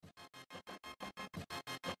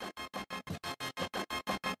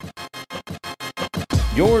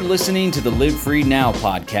You're listening to the Live Free Now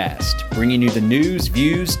podcast, bringing you the news,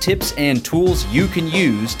 views, tips, and tools you can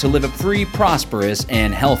use to live a free, prosperous,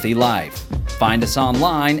 and healthy life. Find us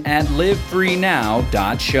online at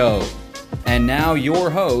livefreenow.show. And now your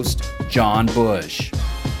host, John Bush.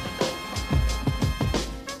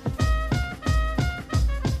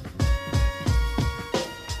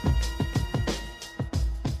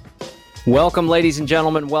 Welcome, ladies and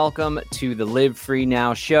gentlemen. Welcome to the Live Free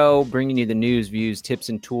Now show, bringing you the news, views, tips,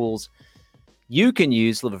 and tools you can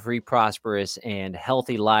use to live a free, prosperous, and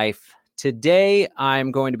healthy life. Today,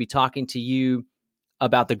 I'm going to be talking to you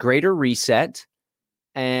about the Greater Reset,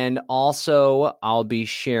 and also I'll be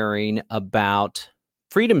sharing about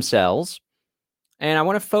freedom cells. And I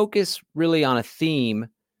want to focus really on a theme,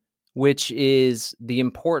 which is the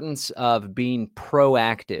importance of being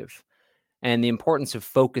proactive and the importance of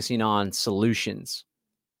focusing on solutions.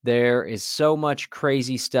 There is so much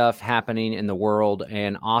crazy stuff happening in the world,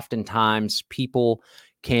 and oftentimes people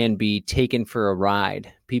can be taken for a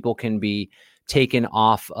ride. People can be taken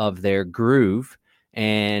off of their groove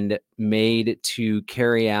and made to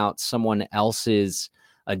carry out someone else's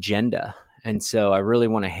agenda. And so I really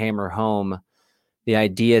want to hammer home the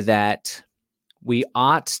idea that we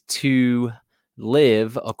ought to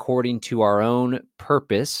live according to our own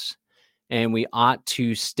purpose, and we ought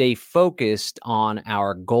to stay focused on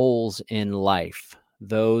our goals in life,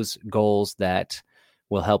 those goals that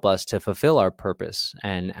will help us to fulfill our purpose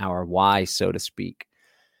and our why, so to speak.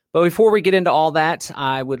 But before we get into all that,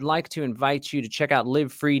 I would like to invite you to check out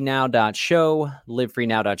livefreenow.show.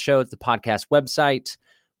 Livefreenow.show is the podcast website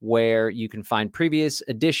where you can find previous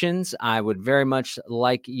editions. I would very much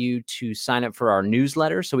like you to sign up for our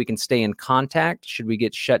newsletter so we can stay in contact should we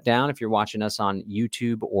get shut down if you're watching us on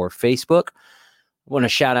YouTube or Facebook. I want to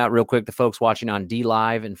shout out real quick the folks watching on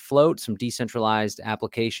DLive and Float, some decentralized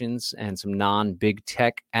applications and some non-big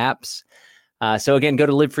tech apps. So again, go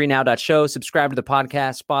to livefreenow.show, subscribe to the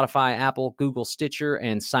podcast, Spotify, Apple, Google, Stitcher,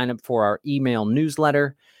 and sign up for our email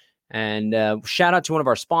newsletter. And shout out to one of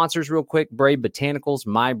our sponsors real quick, Brave Botanicals,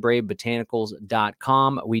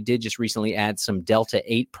 mybravebotanicals.com. We did just recently add some Delta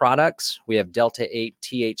 8 products. We have Delta 8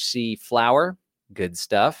 THC flower, good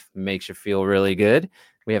stuff, makes you feel really good.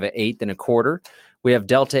 We have an 1/8 and a 1/4. We have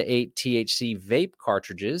Delta 8 THC vape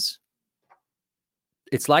cartridges.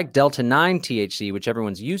 It's like Delta 9 THC, which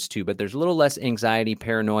everyone's used to, but there's a little less anxiety,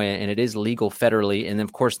 paranoia, and it is legal federally. And then,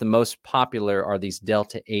 of course, the most popular are these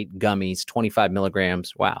Delta 8 gummies, 25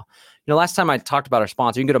 milligrams. Wow. You know, last time I talked about our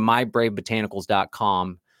sponsor, you can go to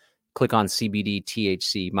mybravebotanicals.com, click on CBD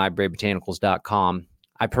THC, mybravebotanicals.com.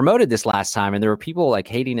 I promoted this last time, and there were people like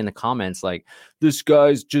hating in the comments, like, this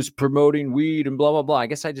guy's just promoting weed and blah, blah, blah. I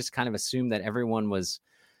guess I just kind of assumed that everyone was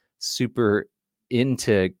super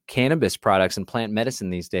into cannabis products and plant medicine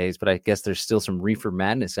these days, but I guess there's still some reefer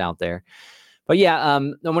madness out there. But yeah, I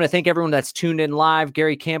want to thank everyone that's tuned in live.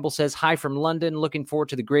 Gary Campbell says, hi from London, looking forward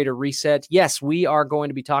to the Greater Reset. Yes, we are going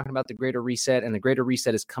to be talking about the Greater Reset, and the Greater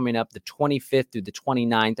Reset is coming up the 25th through the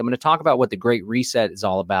 29th. I'm going to talk about what the Great Reset is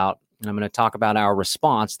all about, and I'm going to talk about our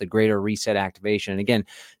response, the Greater Reset activation. And again,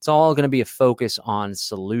 it's all going to be a focus on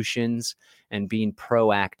solutions and being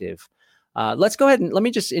proactive. Let's go ahead and let me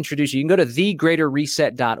just introduce you. You can go to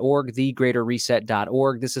thegreaterreset.org,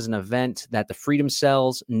 thegreaterreset.org. This is an event that the Freedom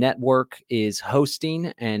Cells Network is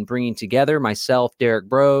hosting and bringing together. Myself, Derek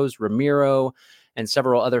Bros, Ramiro, and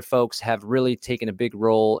several other folks have really taken a big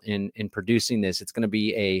role in producing this. It's going to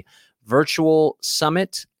be a virtual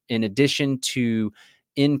summit in addition to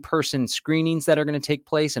in-person screenings that are going to take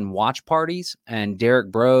place and watch parties. And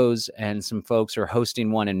Derek Bros and some folks are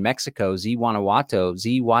hosting one in Mexico,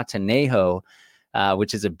 Zihuatanejo,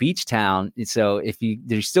 which is a beach town. So if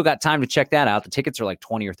you still got time to check that out, the tickets are like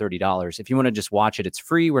 $20 or $30. If you want to just watch it, it's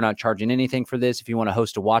free. We're not charging anything for this. If you want to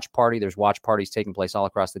host a watch party, there's watch parties taking place all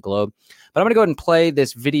across the globe. But I'm going to go ahead and play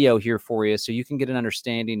this video here for you so you can get an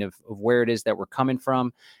understanding of where it is that we're coming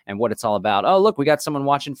from and what it's all about. Oh, look, we got someone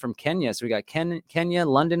watching from Kenya. So we got Kenya,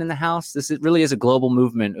 London in the house. Really is a global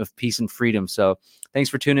movement of peace and freedom. So thanks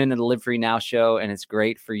for tuning in to the Live Free Now show, and it's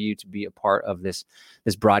great for you to be a part of this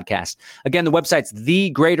broadcast. Again, the website's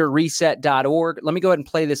thegreaterreset.org. Let me go ahead and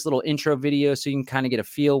play this little intro video so you can kind of get a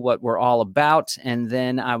feel what we're all about, and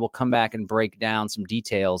then I will come back and break down some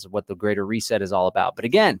details of what the Greater Reset is all about. But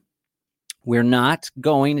again, we're not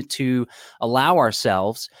going to allow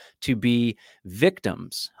ourselves to be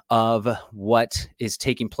victims of what is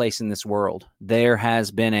taking place in this world. There has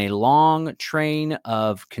been a long train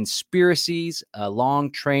of conspiracies, a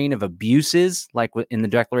long train of abuses, like in the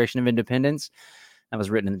Declaration of Independence. That was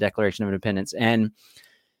written in the Declaration of Independence. And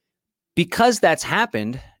because that's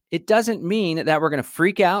happened, it doesn't mean that we're going to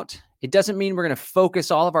freak out. It doesn't mean we're going to focus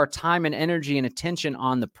all of our time and energy and attention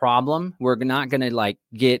on the problem. We're not going to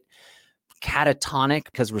get catatonic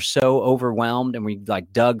because we're so overwhelmed and we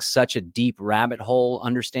dug such a deep rabbit hole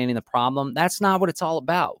understanding the problem. That's not what it's all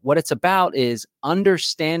about. What it's about is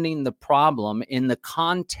understanding the problem in the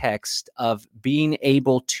context of being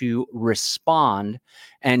able to respond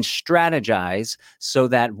and strategize so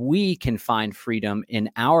that we can find freedom in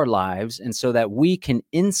our lives and so that we can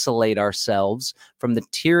insulate ourselves from the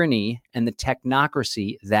tyranny and the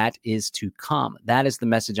technocracy that is to come. That is the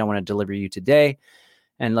message I want to deliver you today.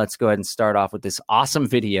 And let's go ahead and start off with this awesome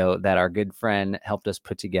video that our good friend helped us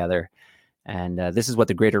put together. And this is what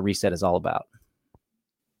the Greater Reset is all about.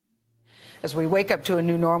 As we wake up to a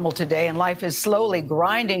new normal today and life is slowly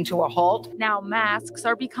grinding to a halt. Now masks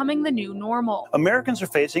are becoming the new normal. Americans are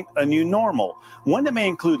facing a new normal, one that may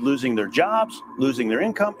include losing their jobs, losing their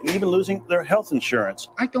income, and even losing their health insurance.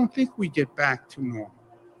 I don't think we get back to normal.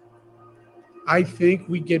 I think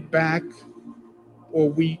we get back, or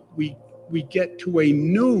we get to a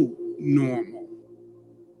new normal.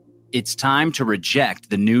 It's time to reject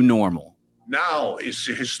the new normal. Now is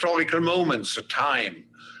the historical moment, the time,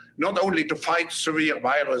 not only to fight severe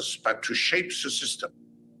virus, but to shape the system.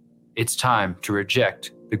 It's time to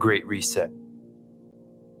reject the Great Reset.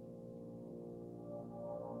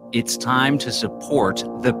 It's time to support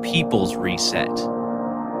the People's Reset.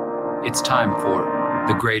 It's time for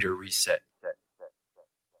the Greater Reset.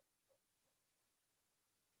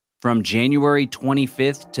 From January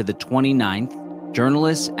 25th to the 29th,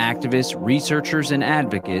 journalists, activists, researchers, and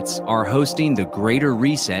advocates are hosting the Greater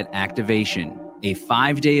Reset Activation, a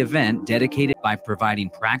 5-day event dedicated by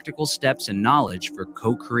providing practical steps and knowledge for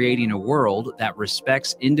co-creating a world that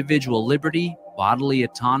respects individual liberty, bodily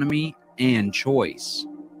autonomy, and choice.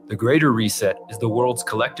 The Greater Reset is the world's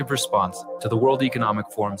collective response to the World Economic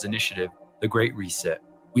Forum's initiative, the Great Reset.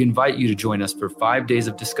 We invite you to join us for 5 days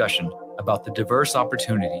of discussion about the diverse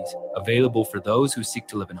opportunities available for those who seek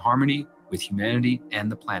to live in harmony with humanity and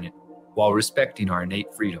the planet, while respecting our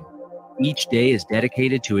innate freedom. Each day is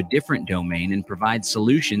dedicated to a different domain and provides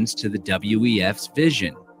solutions to the WEF's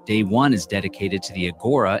vision. Day 1 is dedicated to the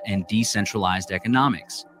Agora and decentralized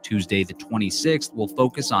economics. Tuesday the 26th will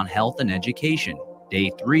focus on health and education.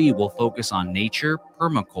 Day 3 will focus on nature,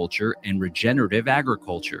 permaculture, and regenerative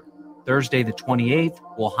agriculture. Thursday, the 28th,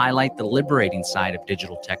 will highlight the liberating side of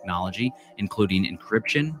digital technology, including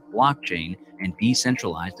encryption, blockchain, and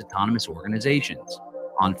decentralized autonomous organizations.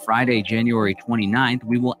 On Friday, January 29th,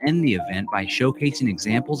 we will end the event by showcasing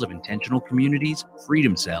examples of intentional communities,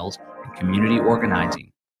 freedom cells, and community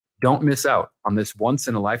organizing. Don't miss out on this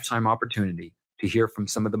once-in-a-lifetime opportunity to hear from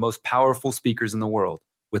some of the most powerful speakers in the world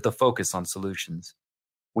with a focus on solutions.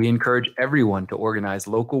 We encourage everyone to organize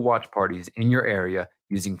local watch parties in your area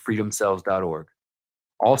using freedomcells.org.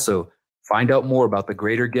 Also, find out more about the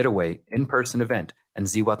Greater Getaway in-person event in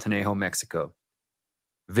Zihuatanejo, Mexico.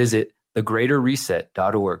 Visit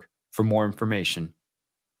thegreaterreset.org for more information.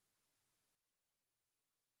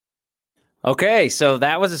 Okay, so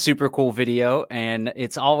that was a super cool video, and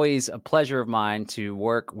it's always a pleasure of mine to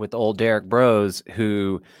work with old Derek Broze,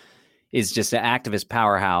 who is just an activist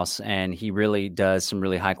powerhouse, and he really does some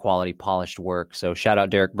really high quality polished work. So shout out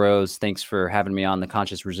Derek Broze. Thanks for having me on the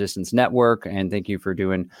Conscious Resistance Network, and thank you for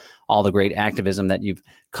doing all the great activism that you've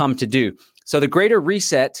come to do. So the Greater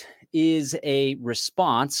Reset is a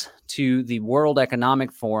response to the World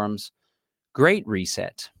Economic Forum's Great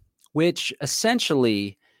Reset, which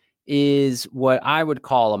essentially is what I would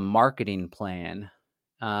call a marketing plan.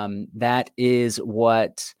 That is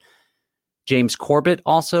what James Corbett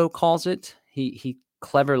also calls it. He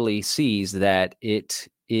cleverly sees that it's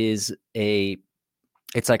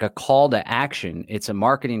like a call to action. It's a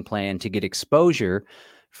marketing plan to get exposure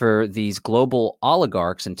for these global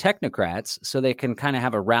oligarchs and technocrats so they can kind of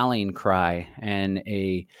have a rallying cry and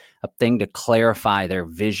a thing to clarify their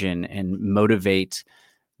vision and motivate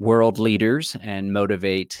world leaders and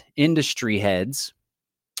motivate industry heads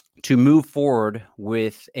to move forward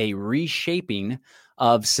with a reshaping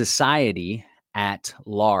of society at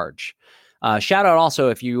large. Shout out also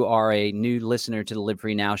if you are a new listener to the Live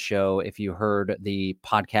Free Now show. If you heard the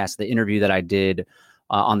podcast, the interview that I did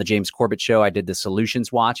on the James Corbett show, I did the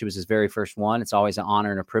Solutions Watch. It was his very first one. It's always an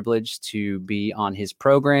honor and a privilege to be on his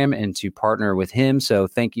program and to partner with him. So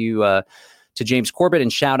thank you to James Corbett,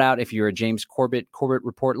 and shout out if you're a James Corbett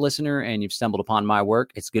Report listener and you've stumbled upon my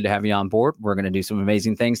work. It's good to have you on board. We're going to do some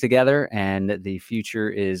amazing things together, and the future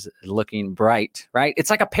is looking bright, right? It's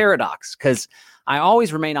like a paradox because I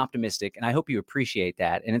always remain optimistic, and I hope you appreciate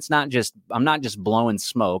that. And I'm not just blowing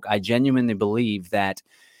smoke. I genuinely believe that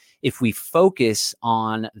if we focus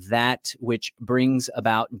on that which brings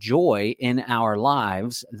about joy in our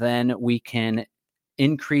lives, then we can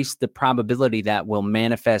increase the probability that we'll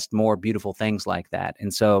manifest more beautiful things like that.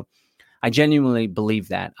 And so I genuinely believe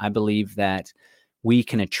that. I believe that we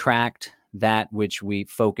can attract that which we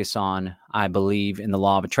focus on. I believe in the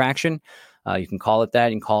law of attraction. You can call it that.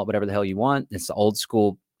 You can call it whatever the hell you want. It's the old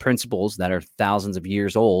school principles that are thousands of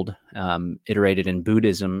years old, iterated in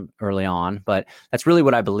Buddhism early on. But that's really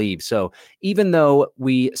what I believe. So even though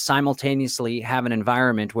we simultaneously have an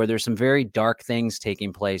environment where there's some very dark things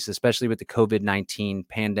taking place, especially with the COVID-19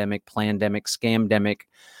 pandemic, plandemic, scamdemic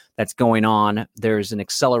that's going on, there's an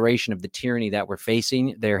acceleration of the tyranny that we're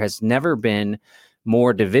facing. There has never been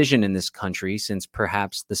more division in this country since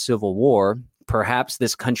perhaps the Civil War. Perhaps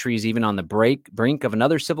this country is even on the brink of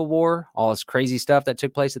another civil war, all this crazy stuff that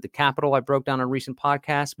took place at the Capitol. I broke down on a recent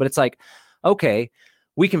podcast, but it's like, okay,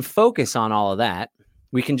 we can focus on all of that.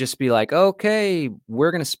 We can just be like, okay,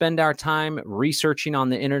 we're going to spend our time researching on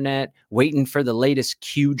the internet, waiting for the latest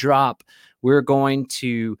Q drop. We're going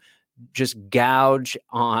to just gouge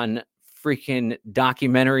on freaking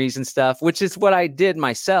documentaries and stuff, which is what I did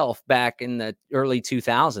myself back in the early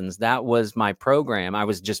 2000s. That was my program. I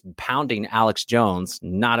was just pounding Alex Jones.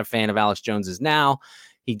 Not a fan of Alex Jones's now.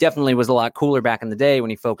 He definitely was a lot cooler back in the day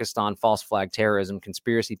when he focused on false flag terrorism,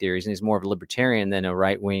 conspiracy theories, and he's more of a libertarian than a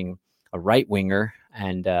right winger,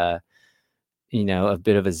 and a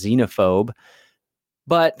bit of a xenophobe.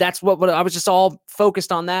 But that's what I was just all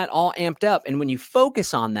focused on, that, all amped up. And when you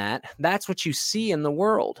focus on that, that's what you see in the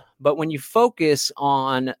world. But when you focus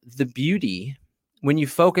on the beauty, when you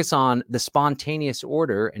focus on the spontaneous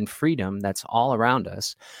order and freedom that's all around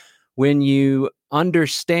us, when you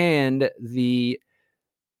understand the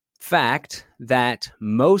fact that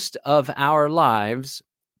most of our lives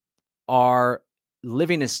are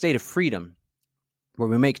living a state of freedom where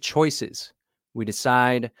we make choices. We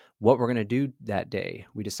decide what we're going to do that day.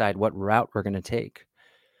 We decide what route we're going to take.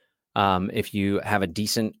 If you have a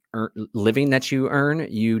decent living that you earn,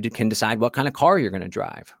 you can decide what kind of car you're going to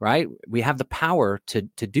drive, right? We have the power to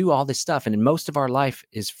do all this stuff. And most of our life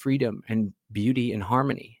is freedom and beauty and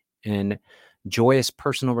harmony and joyous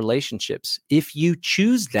personal relationships. If you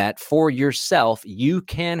choose that for yourself, you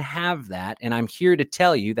can have that. And I'm here to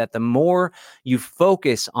tell you that the more you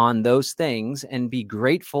focus on those things and be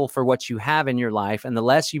grateful for what you have in your life, and the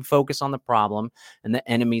less you focus on the problem and the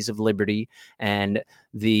enemies of liberty and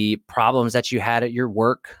the problems that you had at your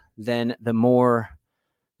work, then the more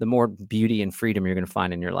beauty and freedom you're going to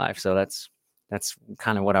find in your life. So that's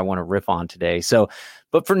kind of what I want to riff on today. So,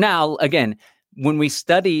 but for now, again, when we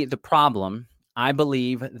study the problem, I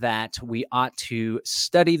believe that we ought to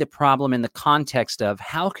study the problem in the context of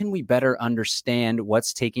how can we better understand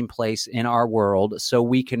what's taking place in our world so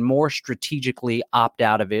we can more strategically opt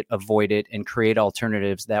out of it, avoid it, and create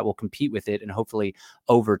alternatives that will compete with it and hopefully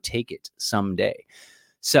overtake it someday.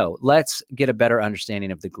 So let's get a better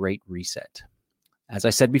understanding of the Great Reset. As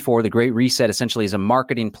I said before, the Great Reset essentially is a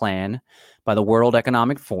marketing plan by the World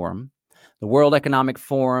Economic Forum. The World Economic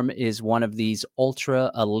Forum is one of these ultra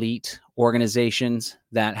elite organizations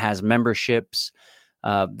that has memberships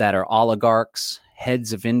that are oligarchs,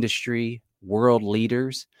 heads of industry, world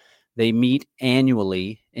leaders. They meet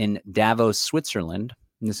annually in Davos, Switzerland.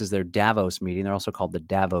 And this is their Davos meeting. They're also called the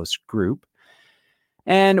Davos Group.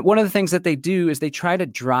 And one of the things that they do is they try to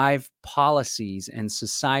drive policies and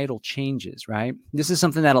societal changes, right? This is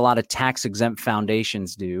something that a lot of tax-exempt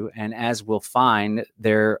foundations do. And as we'll find,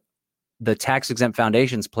 the tax-exempt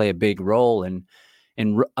foundations play a big role in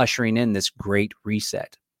ushering in this Great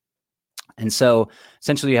Reset. And so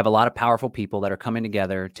essentially you have a lot of powerful people that are coming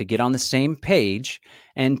together to get on the same page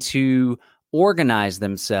and to organize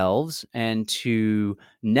themselves and to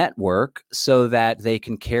network so that they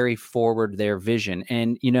can carry forward their vision.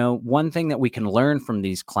 And, one thing that we can learn from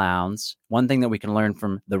these clowns, one thing that we can learn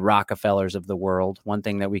from the Rockefellers of the world, one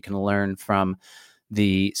thing that we can learn from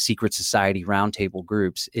the secret society roundtable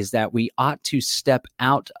groups is that we ought to step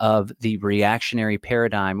out of the reactionary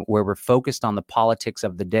paradigm where we're focused on the politics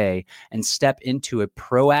of the day and step into a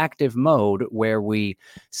proactive mode where we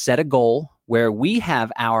set a goal, where we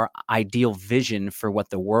have our ideal vision for what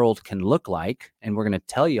the world can look like. And we're going to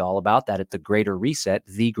tell you all about that at the Greater Reset,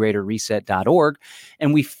 thegreaterreset.org.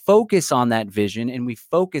 And we focus on that vision and we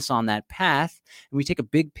focus on that path and we take a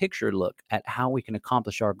big picture look at how we can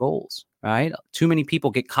accomplish our goals. Right? Too many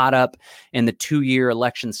people get caught up in the 2-year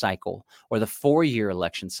election cycle or the 4-year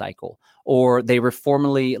election cycle, or they were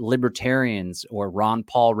formerly libertarians or Ron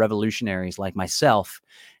Paul revolutionaries like myself.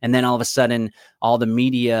 And then all of a sudden, all the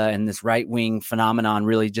media and this right-wing phenomenon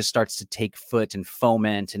really just starts to take foot and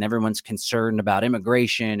foment, and everyone's concerned about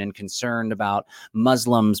immigration and concerned about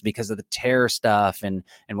Muslims because of the terror stuff and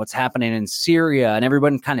what's happening in Syria. And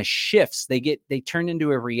everyone kind of shifts. They turn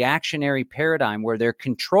into a reactionary paradigm where they're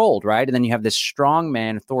controlled, right? And then you have this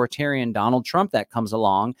strongman, authoritarian Donald Trump that comes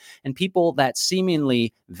along, and people that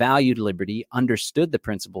seemingly valued liberty, understood the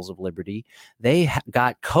principles of liberty, they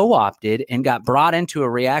got co-opted and got brought into a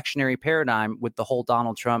reactionary paradigm with the whole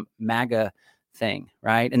Donald Trump MAGA thing,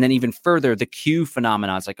 right? And then even further, the Q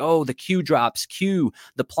phenomenon. It's like, oh, the Q drops, Q,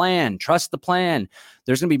 the plan, trust the plan.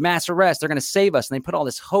 There's going to be mass arrest. They're going to save us. And they put all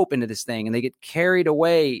this hope into this thing, and they get carried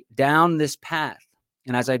away down this path.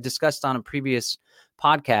 And as I discussed on a previous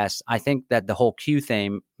podcast, I think that the whole Q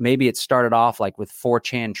thing, maybe it started off like with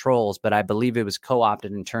 4chan trolls, but I believe it was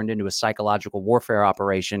co-opted and turned into a psychological warfare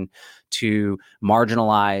operation to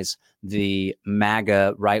marginalize the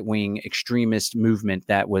MAGA right-wing extremist movement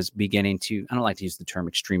that was beginning to, I don't like to use the term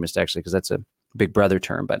extremist actually, because that's a Big Brother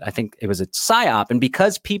term, but I think it was a psyop. And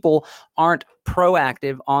because people aren't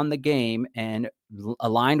proactive on the game and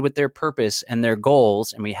aligned with their purpose and their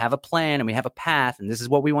goals, and we have a plan and we have a path, and this is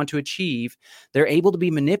what we want to achieve, they're able to be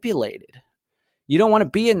manipulated. You don't want to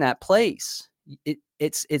be in that place.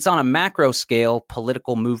 It's on a macro scale,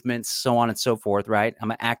 political movements, so on and so forth, right?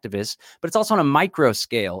 I'm an activist, but it's also on a micro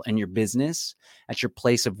scale in your business, at your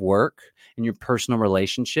place of work, in your personal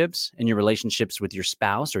relationships, in your relationships with your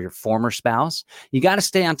spouse or your former spouse. You got to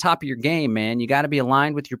stay on top of your game, man. You got to be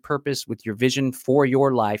aligned with your purpose, with your vision for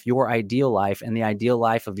your life, your ideal life, and the ideal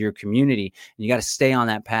life of your community. And you got to stay on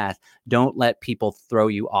that path. Don't let people throw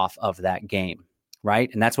you off of that game.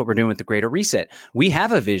 Right. And that's what we're doing with the Greater Reset. We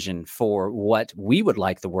have a vision for what we would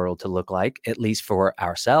like the world to look like, at least for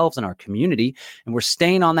ourselves and our community. And we're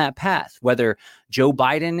staying on that path, whether Joe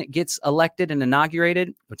Biden gets elected and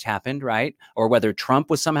inaugurated, which happened, right? Or whether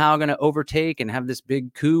Trump was somehow going to overtake and have this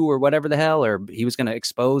big coup or whatever the hell, or he was going to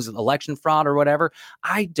expose election fraud or whatever.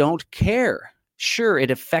 I don't care. Sure,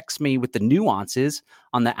 it affects me with the nuances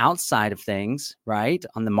on the outside of things, right?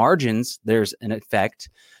 On the margins, there's an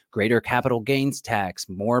effect. Greater capital gains tax,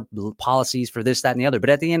 more policies for this, that, and the other. But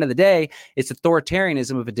at the end of the day, it's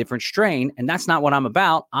authoritarianism of a different strain. And that's not what I'm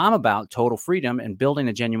about. I'm about total freedom and building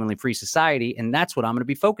a genuinely free society. And that's what I'm going to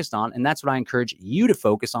be focused on. And that's what I encourage you to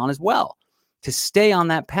focus on as well, to stay on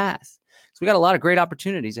that path. So we got a lot of great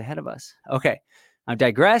opportunities ahead of us. Okay, I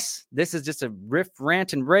digress. This is just a riff,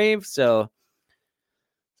 rant, and rave. So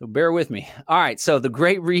bear with me. All right. So the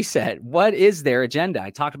Great Reset, what is their agenda? I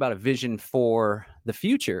talked about a vision for the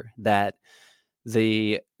future that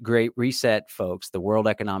the Great Reset folks, the World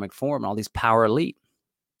Economic Forum, all these power elite,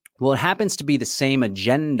 well, it happens to be the same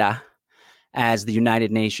agenda as the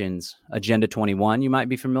United Nations Agenda 21 you might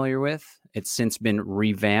be familiar with. It's since been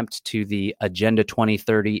revamped to the Agenda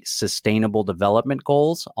 2030 Sustainable Development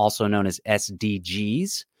Goals, also known as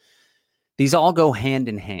SDGs. These all go hand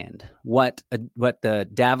in hand. What the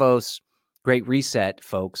Davos Great Reset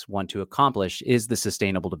folks want to accomplish is the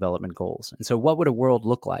Sustainable Development Goals. And so what would a world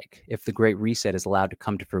look like if the Great Reset is allowed to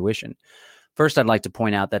come to fruition? First, I'd like to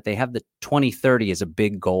point out that they have the 2030 as a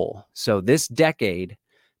big goal. So this decade,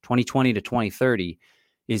 2020 to 2030,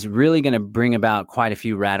 is really going to bring about quite a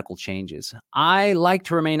few radical changes. I like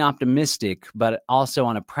to remain optimistic, but also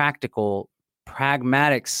on a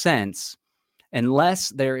pragmatic sense.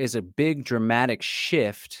 Unless there is a big dramatic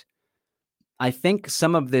shift, I think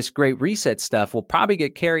some of this Great Reset stuff will probably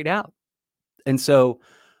get carried out. And so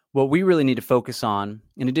what we really need to focus on,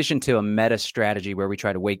 in addition to a meta strategy where we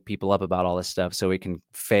try to wake people up about all this stuff so we can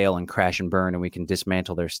fail and crash and burn and we can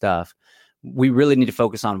dismantle their stuff, we really need to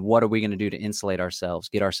focus on what are we going to do to insulate ourselves,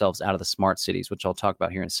 get ourselves out of the smart cities, which I'll talk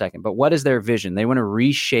about here in a second. But what is their vision? They want to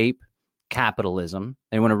reshape capitalism.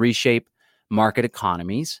 They want to reshape market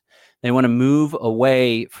economies. They want to move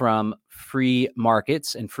away from free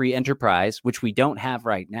markets and free enterprise, which we don't have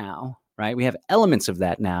right now, right? We have elements of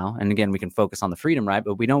that now. And again, we can focus on the freedom, right?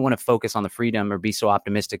 But we don't want to focus on the freedom or be so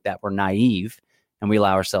optimistic that we're naive and we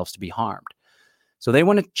allow ourselves to be harmed. So they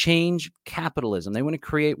want to change capitalism. They want to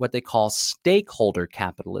create what they call stakeholder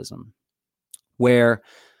capitalism, where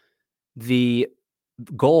the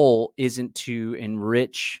goal isn't to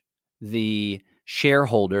enrich the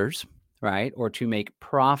shareholders, right, or to make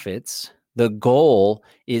profits. The goal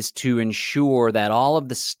is to ensure that all of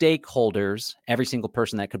the stakeholders, every single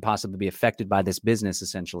person that could possibly be affected by this business,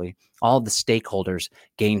 essentially, all of the stakeholders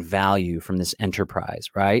gain value from this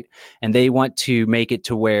enterprise, right? And they want to make it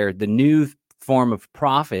to where the new form of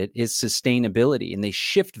profit is sustainability, and they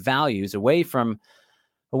shift values away from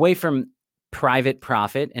private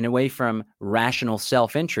profit and away from rational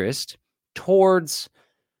self-interest towards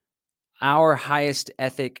our highest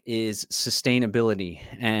ethic is sustainability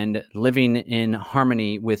and living in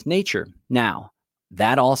harmony with nature. Now,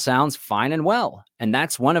 that all sounds fine and well. And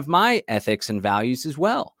that's one of my ethics and values as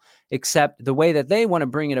well. Except the way that they want to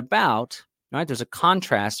bring it about, right? There's a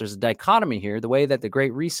contrast, there's a dichotomy here. The way that the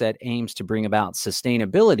Great Reset aims to bring about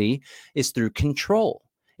sustainability is through control,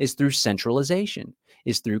 is through centralization,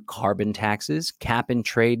 is through carbon taxes, cap and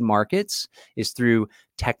trade markets, is through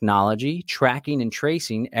technology, tracking and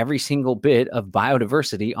tracing every single bit of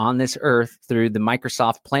biodiversity on this earth through the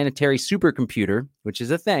Microsoft Planetary Supercomputer, which is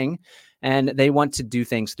a thing. And they want to do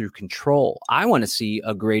things through control. I want to see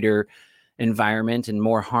a greater environment and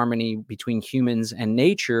more harmony between humans and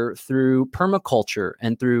nature through permaculture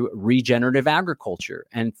and through regenerative agriculture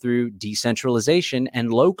and through decentralization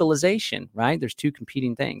and localization, right? There's two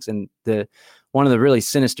competing things. And one of the really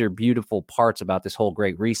sinister, beautiful parts about this whole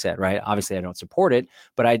Great Reset, right? Obviously, I don't support it,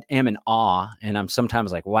 but I am in awe. And I'm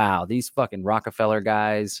sometimes like, wow, these fucking Rockefeller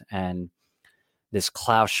guys and this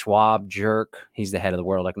Klaus Schwab jerk, he's the head of the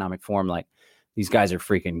World Economic Forum. Like, these guys are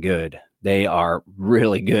freaking good. They are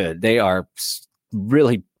really good. They are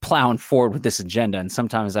really plowing forward with this agenda. And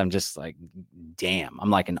sometimes I'm just like, damn, I'm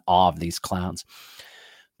like in awe of these clowns.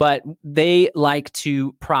 But they like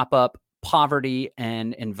to prop up poverty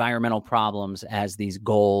and environmental problems as these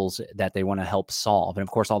goals that they want to help solve. And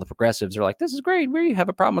of course, all the progressives are like, this is great. We have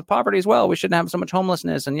a problem with poverty as well. We shouldn't have so much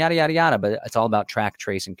homelessness and yada, yada, yada. But it's all about track,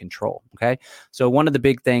 trace, and control. Okay. So one of the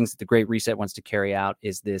big things that the Great Reset wants to carry out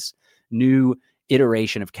is this new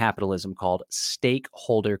iteration of capitalism called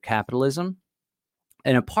stakeholder capitalism.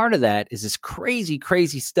 And a part of that is this crazy,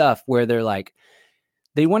 crazy stuff where they're like,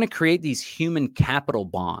 they want to create these human capital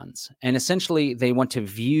bonds. And essentially they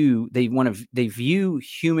view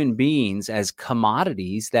human beings as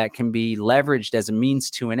commodities that can be leveraged as a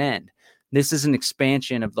means to an end. This is an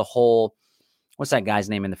expansion of the whole, what's that guy's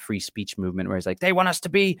name in the free speech movement where he's like, they want us to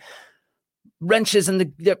be wrenches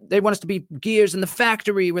and they want us to be gears in the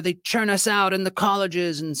factory where they churn us out in the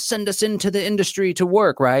colleges and send us into the industry to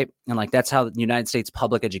work, right? And like that's how the United States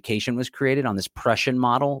public education was created, on this Prussian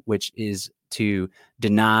model, which is to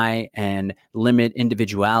deny and limit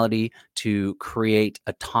individuality, to create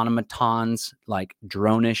automatons, like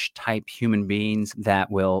drone-ish type human beings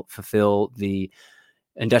that will fulfill the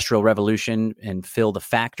Industrial Revolution and fill the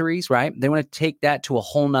factories, right? They want to take that to a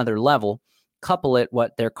whole nother level. Couple it with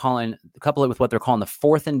what they're calling the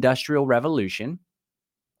Fourth Industrial Revolution.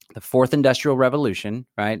 The Fourth Industrial Revolution,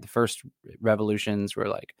 right? The first revolutions were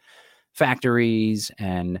like factories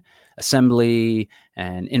and assembly,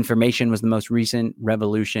 and information was the most recent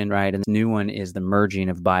revolution, right? And the new one is the merging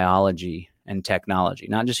of biology and technology,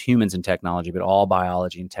 not just humans and technology, but all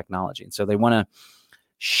biology and technology. And so they want to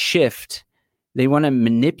shift, they want to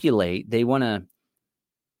manipulate, they want to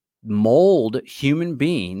mold human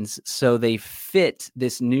beings so they fit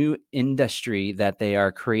this new industry that they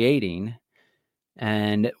are creating.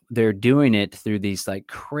 And they're doing it through these like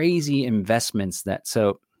crazy investments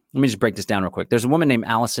so let me just break this down real quick. There's a woman named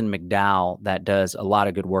Alison McDowell that does a lot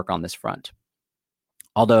of good work on this front.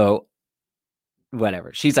 Although,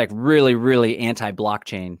 whatever, she's like really, really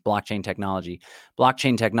blockchain technology.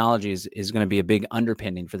 Blockchain technology is going to be a big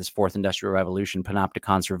underpinning for this Fourth Industrial Revolution,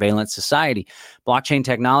 panopticon surveillance society. Blockchain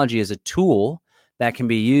technology is a tool that can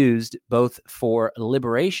be used both for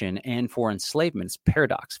liberation and for enslavement. It's a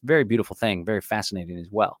paradox. Very beautiful thing. Very fascinating as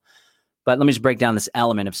well. But let me just break down this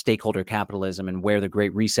element of stakeholder capitalism and where the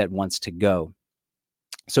Great Reset wants to go.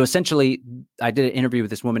 So essentially, I did an interview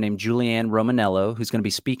with this woman named Julianne Romanello, who's going to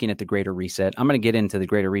be speaking at the Greater Reset. I'm going to get into the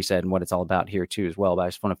Greater Reset and what it's all about here too as well, but I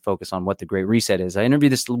just want to focus on what the Great Reset is. I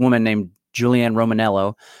interviewed this woman named Julianne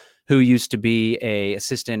Romanello, who used to be an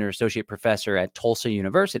assistant or associate professor at Tulsa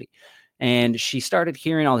University. And she started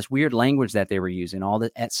hearing all this weird language that they were using, all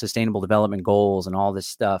the sustainable development goals and all this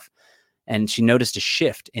stuff. And she noticed a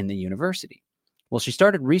shift in the university. Well, she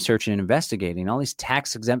started researching and investigating. All these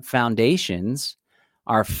tax-exempt foundations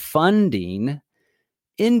are funding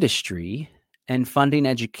industry and funding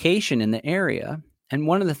education in the area. And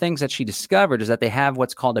one of the things that she discovered is that they have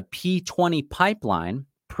what's called a P20 pipeline,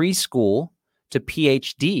 preschool to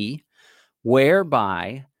PhD,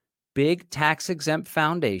 whereby big tax-exempt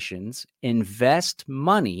foundations invest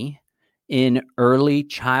money in early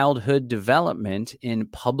childhood development, in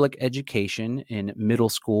public education, in middle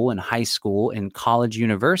school and high school and college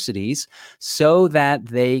universities, so that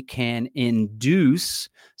they can induce,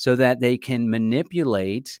 so that they can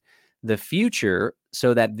manipulate the future,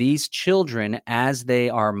 so that these children, as they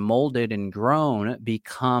are molded and grown,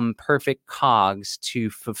 become perfect cogs to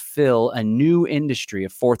fulfill a new industry, a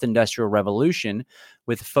Fourth Industrial Revolution,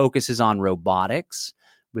 with focuses on robotics,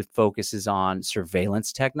 with focuses on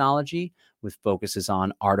surveillance technology, with focuses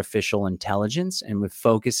on artificial intelligence, and with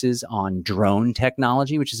focuses on drone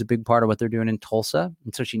technology, which is a big part of what they're doing in Tulsa.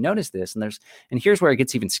 And so she noticed this, and here's where it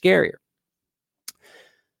gets even scarier.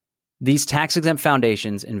 These tax-exempt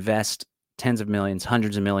foundations invest tens of millions,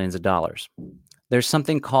 hundreds of millions of dollars. There's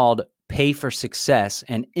something called pay for success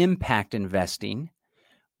and impact investing,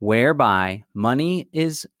 whereby money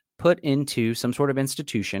is put into some sort of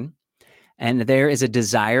institution and there is a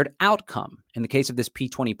desired outcome. In the case of this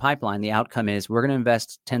P20 pipeline, the outcome is we're going to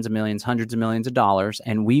invest tens of millions, hundreds of millions of dollars,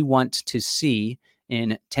 and we want to see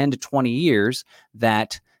in 10 to 20 years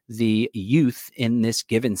that the youth in this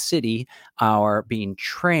given city are being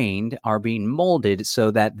trained, are being molded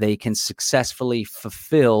so that they can successfully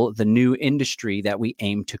fulfill the new industry that we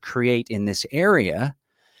aim to create in this area.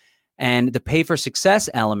 And the pay for success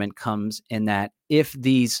element comes in that if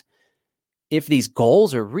these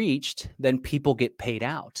goals are reached, then people get paid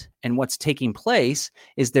out. And what's taking place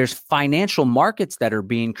is there's financial markets that are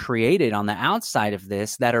being created on the outside of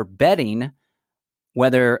this that are betting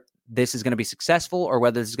whether this is going to be successful or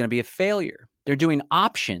whether this is going to be a failure. They're doing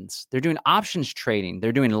options. They're doing options trading.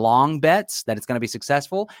 They're doing long bets that it's going to be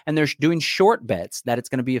successful, and they're doing short bets that it's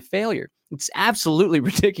going to be a failure. It's absolutely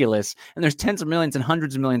ridiculous. And there's tens of millions and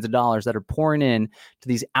hundreds of millions of dollars that are pouring in to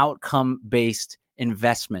these outcome-based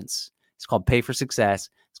investments. It's called pay for success.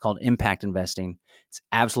 It's called impact investing. It's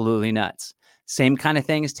absolutely nuts. Same kind of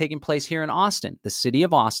thing is taking place here in Austin, the city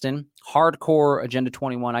of Austin, hardcore Agenda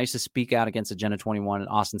 21. I used to speak out against Agenda 21 at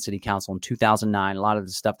Austin City Council in 2009. A lot of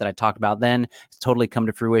the stuff that I talked about then has totally come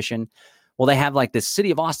to fruition. Well, they have like this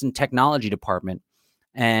City of Austin technology department.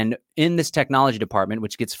 And in this technology department,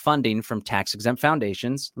 which gets funding from tax-exempt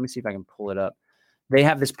foundations, let me see if I can pull it up. They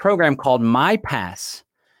have this program called MyPass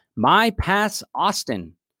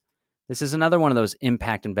Austin. This is another one of those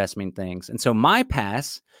impact investment things. And so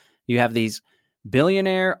MyPass, you have these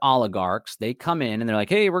billionaire oligarchs. They come in and they're like,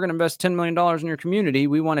 hey, we're going to invest $10 million in your community.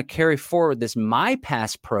 We want to carry forward this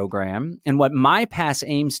MyPass program. And what MyPass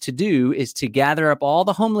aims to do is to gather up all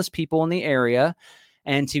the homeless people in the area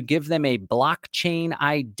and to give them a blockchain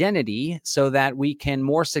identity so that we can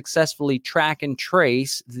more successfully track and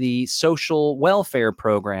trace the social welfare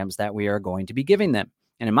programs that we are going to be giving them.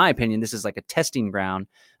 And in my opinion, this is like a testing ground.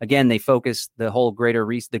 Again, they focus the whole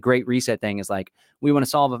the Great Reset thing is like, we want to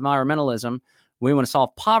solve environmentalism. We want to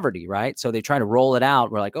solve poverty, right? So they try to roll it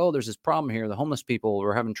out. We're like, oh, there's this problem here. The homeless people,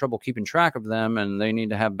 we're having trouble keeping track of them and they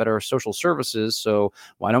need to have better social services. So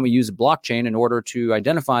why don't we use a blockchain in order to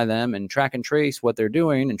identify them and track and trace what they're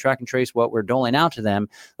doing and track and trace what we're doling out to them?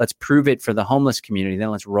 Let's prove it for the homeless community.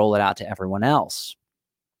 Then let's roll it out to everyone else.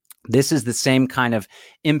 This is the same kind of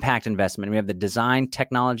impact investment. We have the Design,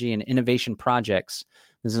 Technology, and Innovation Projects.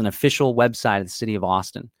 This is an official website of the city of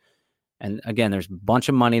Austin. And again, there's a bunch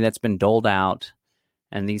of money that's been doled out.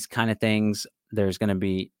 And these kind of things, there's going to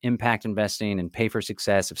be impact investing and pay for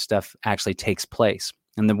success if stuff actually takes place.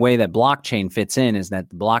 And the way that blockchain fits in is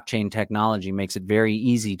that the blockchain technology makes it very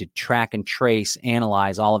easy to track and trace,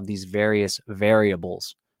 analyze all of these various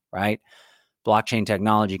variables, right? Blockchain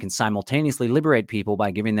technology can simultaneously liberate people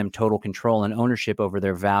by giving them total control and ownership over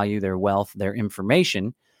their value, their wealth, their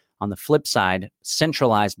information. On the flip side,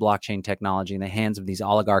 centralized blockchain technology in the hands of these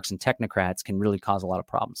oligarchs and technocrats can really cause a lot of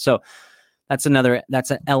problems. So that's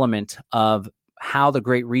an element of how the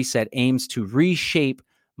Great Reset aims to reshape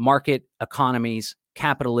market economies,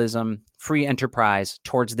 capitalism, free enterprise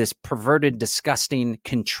towards this perverted, disgusting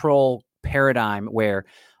control paradigm where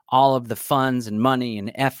all of the funds and money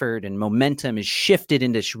and effort and momentum is shifted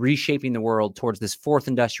into reshaping the world towards this fourth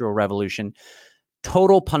industrial revolution,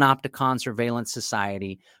 total panopticon surveillance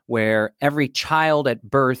society where every child at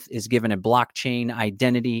birth is given a blockchain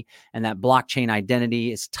identity, and that blockchain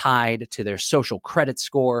identity is tied to their social credit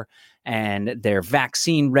score and their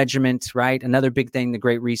vaccine regimen, right? Another big thing the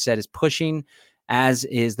Great Reset is pushing, as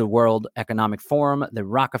is the World Economic Forum, the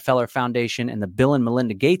Rockefeller Foundation, and the Bill and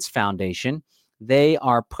Melinda Gates Foundation. They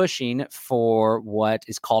are pushing for what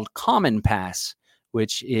is called Common Pass,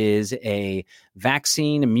 which is a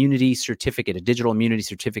vaccine immunity certificate, a digital immunity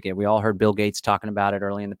certificate. We all heard Bill Gates talking about it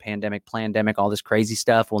early in the pandemic, all this crazy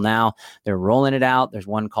stuff. Well, now they're rolling it out. There's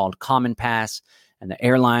one called Common Pass, and the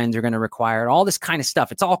airlines are going to require it, all this kind of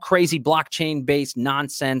stuff. It's all crazy blockchain-based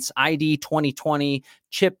nonsense, ID 2020,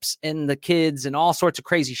 chips in the kids, and all sorts of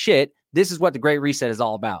crazy shit. This is what the Great Reset is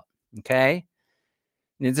all about, okay?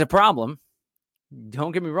 And it's a problem.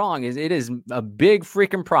 Don't get me wrong, it is a big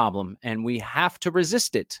freaking problem, and we have to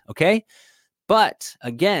resist it, okay? But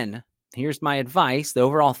again, here's my advice. The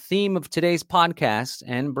overall theme of today's podcast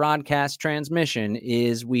and broadcast transmission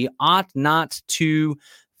is we ought not to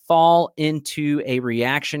fall into a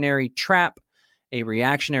reactionary trap, a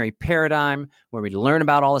reactionary paradigm where we learn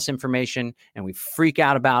about all this information and we freak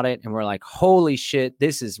out about it. And we're like, holy shit,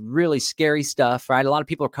 this is really scary stuff, right? A lot of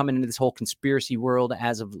people are coming into this whole conspiracy world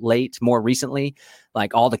as of late, more recently,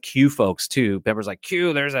 like all the Q folks too. Pepper's like,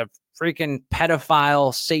 Q, there's a freaking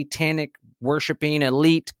pedophile, satanic worshiping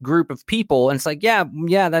elite group of people. And it's like, yeah,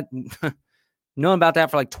 that known about that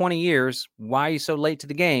for like 20 years. Why are you so late to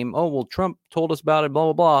the game? Oh, well, Trump told us about it, blah,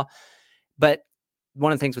 blah, blah. But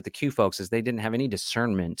one of the things with the Q folks is they didn't have any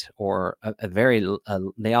discernment or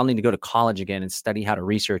they all need to go to college again and study how to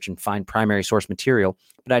research and find primary source material.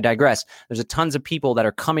 But I digress. There's a tons of people that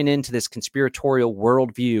are coming into this conspiratorial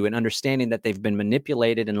worldview and understanding that they've been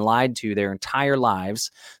manipulated and lied to their entire lives.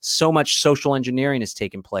 So much social engineering has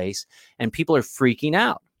taken place and people are freaking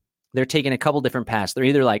out. They're taking a couple different paths. They're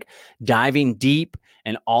either like diving deep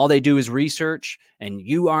and all they do is research and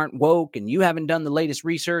you aren't woke and you haven't done the latest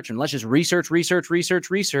research and let's just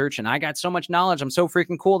research. And I got so much knowledge. I'm so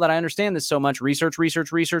freaking cool that I understand this so much.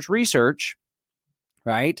 Research.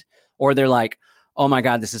 Right? Or they're like, oh my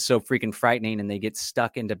God, this is so freaking frightening. And they get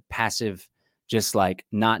stuck into passive, just like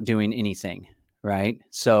not doing anything. Right?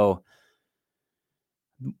 So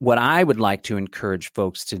what I would like to encourage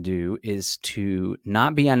folks to do is to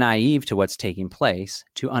not be naive to what's taking place,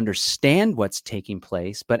 to understand what's taking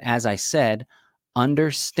place. But as I said,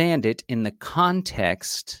 understand it in the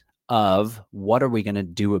context of what are we going to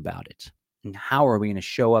do about it and how are we going to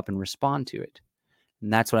show up and respond to it?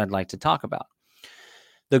 And that's what I'd like to talk about.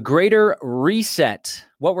 The Greater Reset,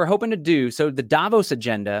 what we're hoping to do. So the Davos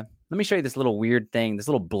agenda, let me show you this little weird thing, this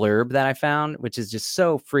little blurb that I found, which is just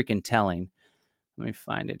so freaking telling. Let me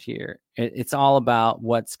find it here. It's all about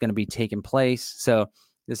what's going to be taking place. So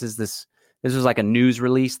this was like a news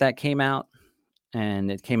release that came out,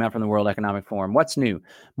 and it came out from the World Economic Forum. What's new?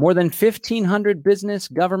 More than 1,500 business,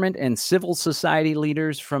 government, and civil society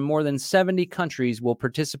leaders from more than 70 countries will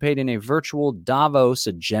participate in a virtual Davos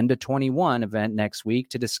Agenda 21 event next week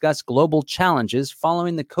to discuss global challenges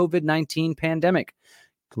following the COVID-19 pandemic.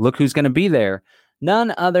 Look who's going to be there.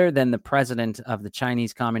 None other than the president of the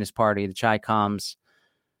Chinese Communist Party, the Chi-Coms,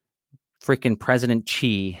 freaking President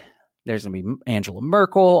Xi. There's going to be Angela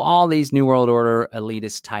Merkel, all these New World Order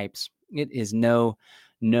elitist types. It is no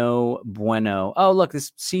bueno. Oh, look,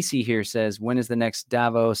 this CC here says, when is the next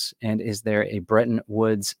Davos and is there a Bretton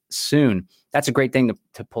Woods soon? That's a great thing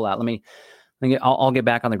to pull out. I'll get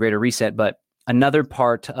back on the Greater Reset, but another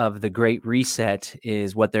part of the Great Reset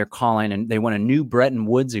is what they're calling, and they want a new Bretton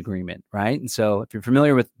Woods agreement, right? And so if you're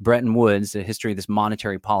familiar with Bretton Woods, the history of this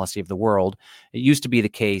monetary policy of the world, it used to be the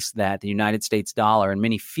case that the United States dollar and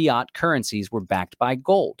many fiat currencies were backed by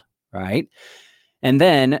gold, right? And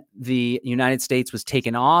then the United States was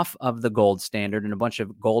taken off of the gold standard and a bunch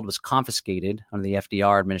of gold was confiscated under the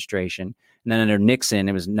FDR administration. And then under Nixon,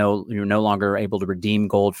 you're no longer able to redeem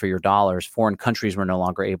gold for your dollars. Foreign countries were no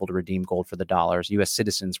longer able to redeem gold for the dollars. U.S.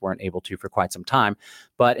 citizens weren't able to for quite some time.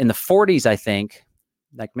 But in the 40s, I think,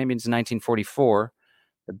 like maybe it's 1944,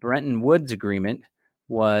 the Bretton Woods Agreement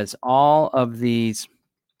was all of these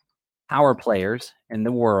power players in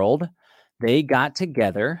the world. They got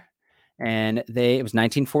together and it was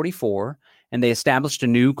 1944, and they established a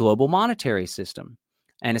new global monetary system.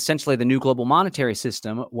 And essentially, the new global monetary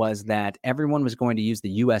system was that everyone was going to use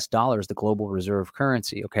the U.S. dollar as the global reserve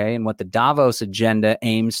currency, okay? And what the Davos agenda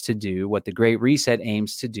aims to do, what the Great Reset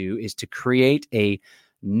aims to do, is to create a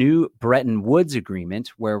new Bretton Woods agreement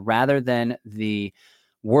where rather than the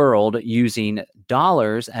world using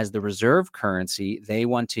dollars as the reserve currency, they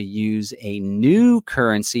want to use a new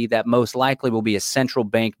currency that most likely will be a central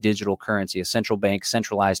bank digital currency, a central bank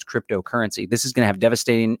centralized cryptocurrency. This is going to have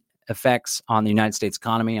devastating effects on the United States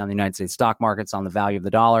economy, on the United States stock markets, on the value of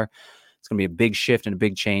the dollar. It's going to be a big shift and a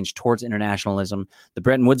big change towards internationalism. The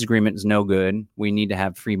Bretton Woods Agreement is no good. We need to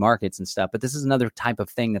have free markets and stuff. But this is another type of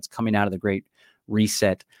thing that's coming out of the Great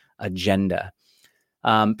Reset agenda.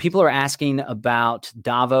 People are asking about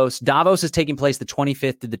Davos. Davos is taking place the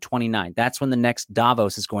 25th to the 29th. That's when the next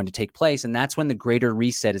Davos is going to take place, and that's when the Greater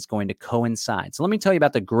Reset is going to coincide. So let me tell you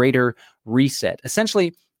about the Greater Reset.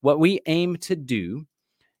 Essentially, what we aim to do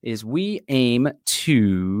is we aim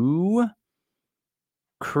to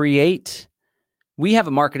create, we have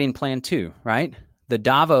a marketing plan too, right? The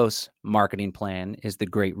Davos marketing plan is the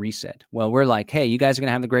Great Reset. Well, we're like, hey, you guys are going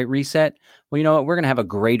to have the Great Reset. Well, you know what? We're going to have a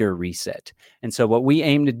Greater Reset. And so what we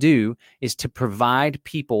aim to do is to provide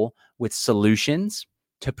people with solutions,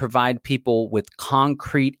 to provide people with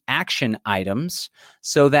concrete action items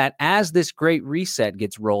so that as this Great Reset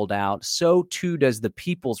gets rolled out, so too does the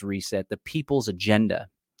People's Reset, the People's Agenda.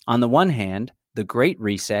 On the one hand, The Great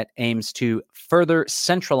Reset aims to further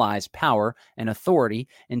centralize power and authority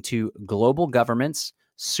into global governments,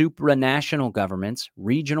 supranational governments,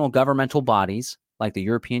 regional governmental bodies like the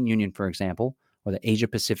European Union, for example, or the Asia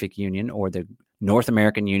Pacific Union, or the North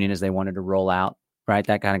American Union as they wanted to roll out, right?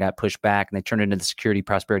 That kind of got pushed back and they turned it into the Security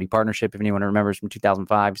Prosperity Partnership. If anyone remembers from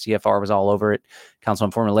 2005, CFR was all over it. Council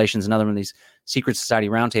on Foreign Relations, another one of these secret society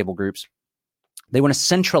roundtable groups. They want to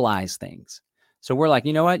centralize things. So we're like,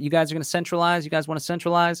 you know what? You guys are going to centralize. You guys want to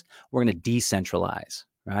centralize? We're going to decentralize,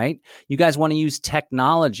 right? You guys want to use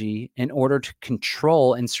technology in order to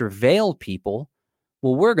control and surveil people.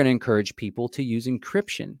 Well, we're going to encourage people to use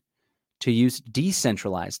encryption, to use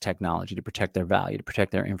decentralized technology to protect their value, to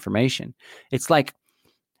protect their information. It's like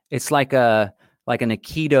an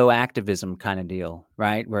Aikido activism kind of deal,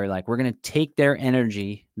 right? Where like we're going to take their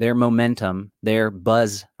energy, their momentum, their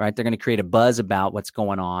buzz, right? They're going to create a buzz about what's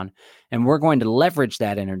going on, and we're going to leverage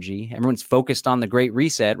that energy. Everyone's focused on the Great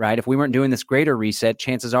Reset, right? If we weren't doing this greater reset,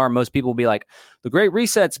 chances are most people will be like, the Great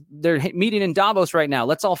Reset's, they're meeting in Davos right now.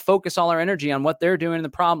 Let's all focus all our energy on what they're doing in the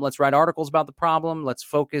problem. Let's write articles about the problem. Let's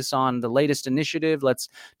focus on the latest initiative. Let's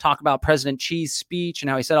talk about President Xi's speech and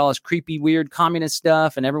how he said all this creepy, weird communist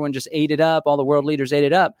stuff, and everyone just ate it up. All the world leaders ate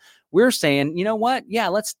it up. We're saying, you know what? Yeah,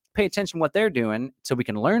 let's pay attention to what they're doing so we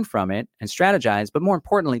can learn from it and strategize. But more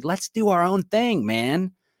importantly, let's do our own thing,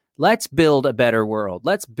 man. Let's build a better world.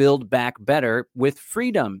 Let's build back better with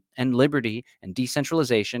freedom and liberty and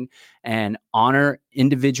decentralization and honor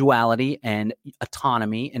individuality and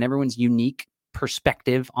autonomy and everyone's unique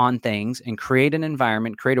perspective on things, and create an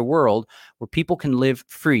environment, create a world where people can live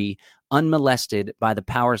free, unmolested by the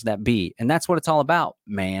powers that be. And that's what it's all about,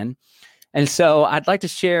 man. And so I'd like to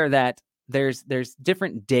share that there's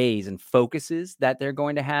different days and focuses that they're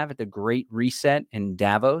going to have at the Great Reset in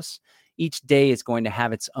Davos. Each day is going to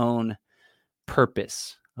have its own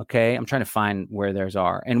purpose. Okay. I'm trying to find where theirs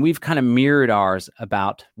are. And we've kind of mirrored ours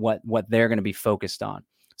about what they're going to be focused on.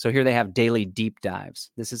 So here they have daily deep dives.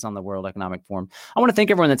 This is on the World Economic Forum. I want to thank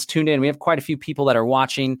everyone that's tuned in. We have quite a few people that are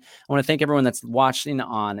watching. I want to thank everyone that's watching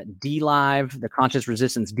on DLive, the Conscious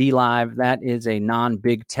Resistance DLive. That is a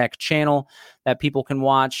non-big tech channel that people can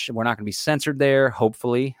watch. We're not going to be censored there,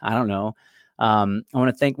 hopefully. I don't know. I want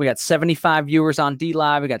to thank, we got 75 viewers on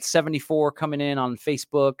DLive. We got 74 coming in on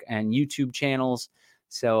Facebook and YouTube channels.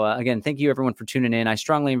 So again, thank you everyone for tuning in. I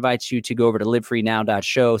strongly invite you to go over to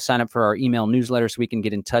livefreenow.show, sign up for our email newsletter so we can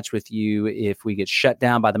get in touch with you if we get shut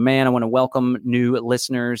down by the man. I want to welcome new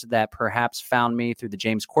listeners that perhaps found me through the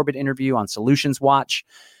James Corbett interview on Solutions Watch.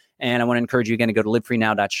 And I want to encourage you again to go to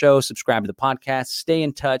livefreenow.show, subscribe to the podcast, stay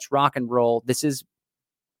in touch, rock and roll. This is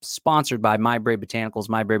sponsored by My Brave Botanicals,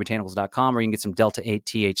 mybrave.botanicals.com, where you can get some Delta 8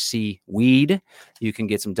 THC weed. You can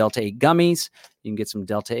get some Delta 8 gummies. You can get some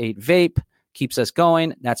Delta 8 vape. Keeps us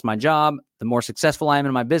going. That's my job. The more successful I am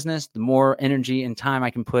in my business, the more energy and time I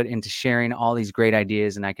can put into sharing all these great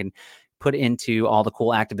ideas, and I can put into all the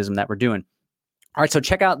cool activism that we're doing. All right, so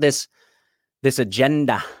check out this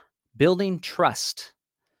agenda. Building trust.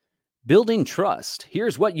 Building trust.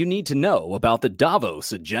 Here's what you need to know about the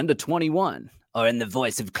Davos Agenda 21. Or in the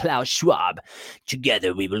voice of Klaus Schwab,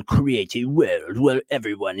 together we will create a world where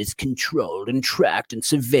everyone is controlled and tracked and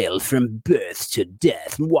surveilled from birth to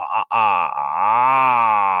death.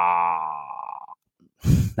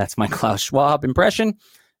 That's my Klaus Schwab impression.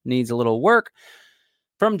 Needs a little work.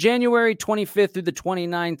 From January 25th through the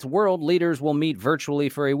 29th, world leaders will meet virtually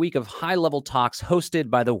for a week of high-level talks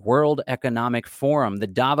hosted by the World Economic Forum. The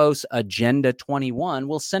Davos Agenda 21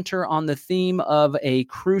 will center on the theme of a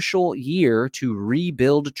crucial year to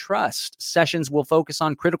rebuild trust. Sessions will focus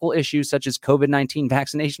on critical issues such as COVID-19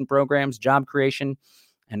 vaccination programs, job creation,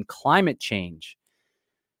 and climate change.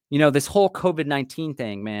 You know, this whole COVID-19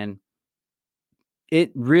 thing, man, it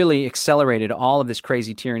really accelerated all of this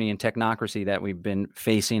crazy tyranny and technocracy that we've been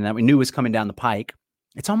facing, that we knew was coming down the pike.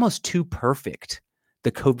 It's almost too perfect,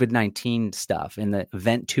 the COVID-19 stuff and the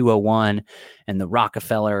Event 201 and the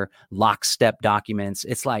Rockefeller lockstep documents.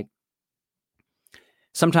 It's like,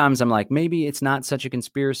 sometimes I'm like, maybe it's not such a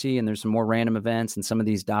conspiracy and there's some more random events, and some of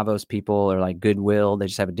these Davos people are like goodwill. They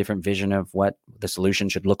just have a different vision of what the solution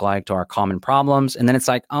should look like to our common problems. And then it's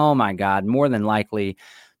like, oh my God, more than likely,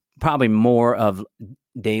 probably more of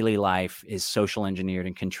daily life is social engineered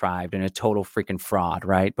and contrived and a total freaking fraud,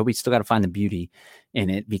 right? But we still got to find the beauty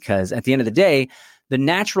in it, because at the end of the day, the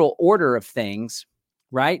natural order of things,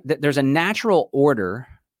 right? There's a natural order.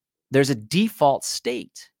 There's a default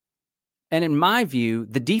state. And in my view,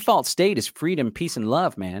 the default state is freedom, peace, and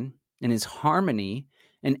love, man, and is harmony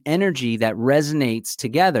and energy that resonates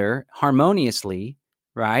together harmoniously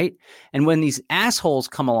right? And when these assholes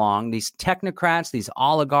come along, these technocrats, these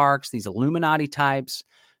oligarchs, these Illuminati types,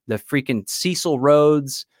 the freaking Cecil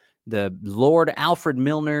Rhodes, the Lord Alfred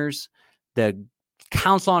Milners, the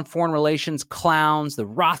Council on Foreign Relations clowns, the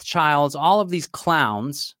Rothschilds, all of these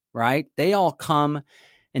clowns, right? They all come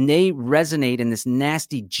and they resonate in this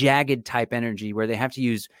nasty, jagged type energy where they have to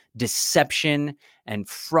use deception and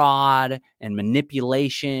fraud and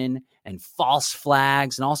manipulation and false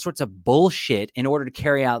flags and all sorts of bullshit in order to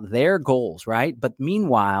carry out their goals, right? But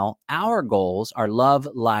meanwhile, our goals are love,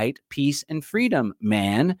 light, peace, and freedom,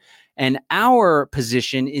 man. And our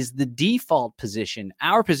position is the default position.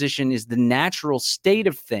 Our position is the natural state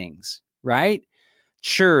of things, right?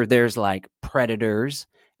 Sure, there's like predators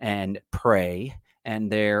and prey,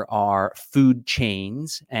 and there are food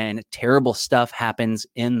chains, and terrible stuff happens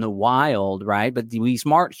in the wild, right? But we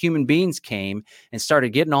smart human beings came and started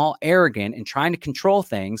getting all arrogant and trying to control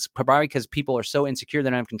things, probably because people are so insecure they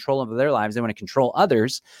don't have control over their lives. They want to control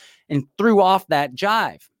others, and threw off that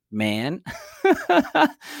jive, man.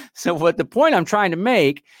 So what the point I'm trying to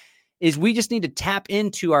make is we just need to tap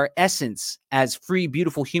into our essence as free,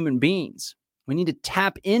 beautiful human beings. We need to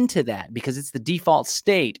tap into that because it's the default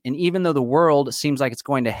state. And even though the world seems like it's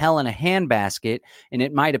going to hell in a handbasket, and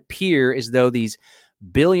it might appear as though these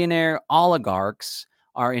billionaire oligarchs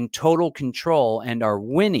are in total control and are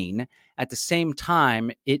winning, at the same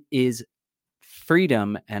time, it is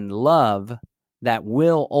freedom and love that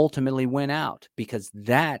will ultimately win out, because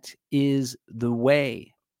that is the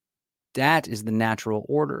way. That is the natural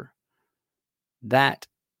order. That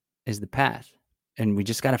is the path. And we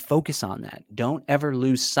just got to focus on that. Don't ever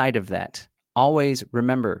lose sight of that. Always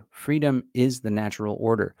remember, freedom is the natural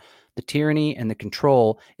order. The tyranny and the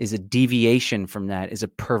control is a deviation from that, is a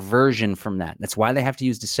perversion from that. That's why they have to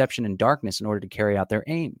use deception and darkness in order to carry out their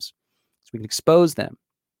aims, so we can expose them.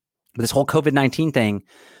 But this whole COVID-19 thing,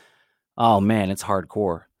 oh man, it's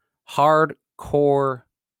hardcore. Hardcore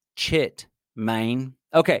shit, man.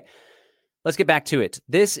 Okay, let's get back to it.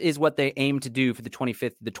 This is what they aim to do for the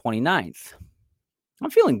 25th to the 29th. I'm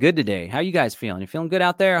feeling good today. How you guys feeling? You feeling good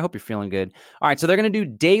out there? I hope you're feeling good. All right, so they're going to do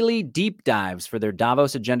daily deep dives for their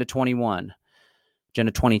Davos Agenda 2021.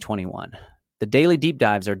 The daily deep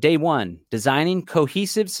dives are day 1, designing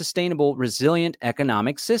cohesive, sustainable, resilient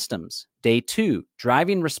economic systems. Day 2,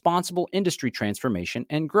 driving responsible industry transformation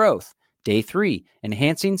and growth. Day 3,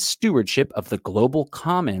 enhancing stewardship of the global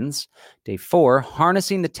commons. Day 4,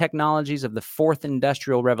 harnessing the technologies of the 4th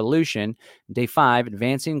Industrial Revolution. Day 5,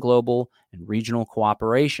 advancing global and regional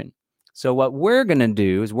cooperation. So what we're going to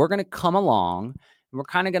do is we're going to come along and we're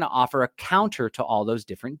kind of going to offer a counter to all those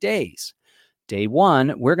different days. Day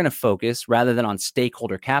 1, we're going to focus, rather than on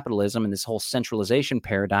stakeholder capitalism and this whole centralization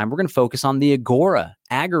paradigm, we're going to focus on the agora,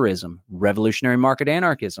 agorism, revolutionary market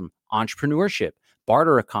anarchism, entrepreneurship,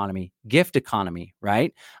 barter economy, gift economy,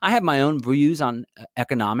 right? I have my own views on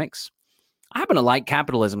economics. I happen to like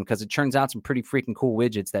capitalism because it turns out some pretty freaking cool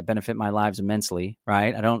widgets that benefit my lives immensely,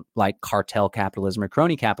 right? I don't like cartel capitalism or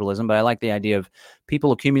crony capitalism, but I like the idea of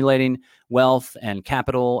people accumulating wealth and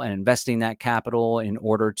capital and investing that capital in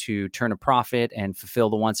order to turn a profit and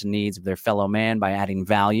fulfill the wants and needs of their fellow man by adding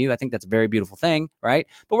value. I think that's a very beautiful thing, right?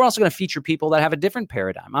 But we're also going to feature people that have a different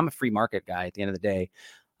paradigm. I'm a free market guy at the end of the day.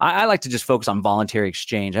 I like to just focus on voluntary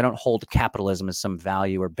exchange. I don't hold capitalism as some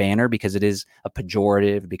value or banner because it is a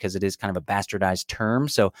pejorative, because it is kind of a bastardized term.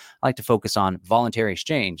 So I like to focus on voluntary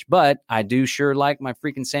exchange. But I do sure like my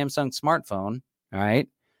freaking Samsung smartphone, all right?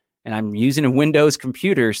 And I'm using a Windows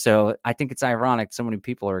computer, so I think it's ironic so many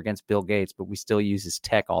people are against Bill Gates, but we still use his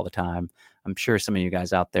tech all the time. I'm sure some of you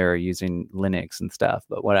guys out there are using Linux and stuff,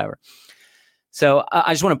 but whatever. So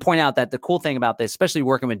I just want to point out that the cool thing about this, especially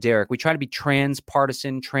working with Derek, we try to be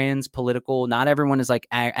transpartisan, trans-political. Not everyone is like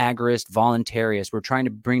agorist, voluntarist. We're trying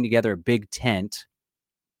to bring together a big tent.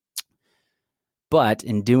 But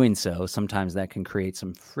in doing so, sometimes that can create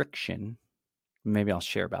some friction. Maybe I'll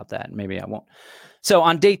share about that. Maybe I won't. So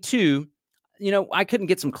on day 2, I couldn't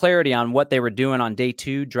get some clarity on what they were doing on day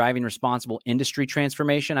 2, driving responsible industry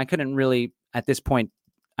transformation. I couldn't really, at this point,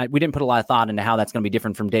 we didn't put a lot of thought into how that's going to be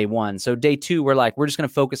different from day 1. So day 2, we're just going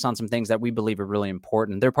to focus on some things that we believe are really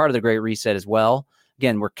important. They're part of the Great Reset as well.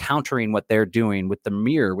 Again, we're countering what they're doing with the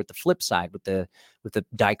mirror, with the flip side, with the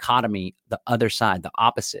dichotomy, the other side, the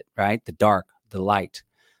opposite, right? The dark, the light,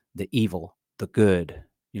 the evil, the good.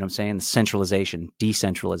 You know what I'm saying? The centralization,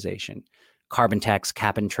 decentralization, carbon tax,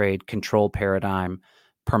 cap and trade, control paradigm,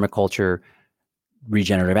 permaculture,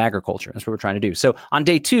 regenerative agriculture. That's what we're trying to do. So on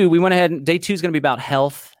day 2, we went ahead, and day 2 is going to be about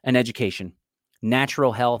health and education,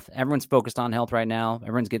 natural health. Everyone's focused on health right now.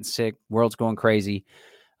 Everyone's getting sick. World's going crazy.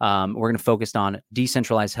 We're going to focus on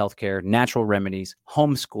decentralized healthcare, natural remedies,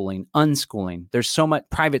 homeschooling, unschooling. There's so much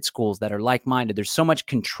private schools that are like-minded. There's so much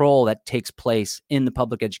control that takes place in the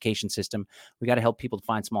public education system. We got to help people to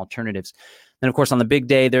find some alternatives. Then, of course, on the big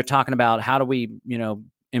day, they're talking about how do we,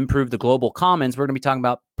 improve the global commons. We're going to be talking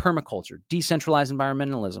about permaculture, decentralized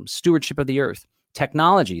environmentalism, stewardship of the earth,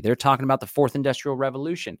 technology. They're talking about the fourth industrial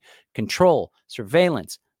revolution, control,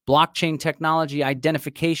 surveillance, blockchain technology,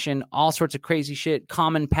 identification, all sorts of crazy shit,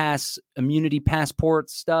 common pass, immunity passport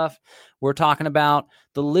stuff. We're talking about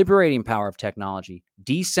the liberating power of technology.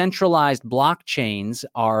 Decentralized blockchains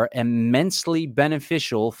are immensely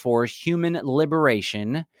beneficial for human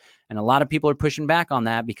liberation. And a lot of people are pushing back on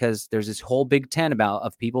that because there's this whole big tent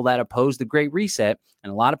of people that oppose the Great Reset.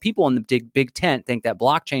 And a lot of people in the big tent think that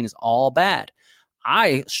blockchain is all bad.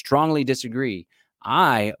 I strongly disagree.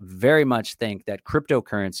 I very much think that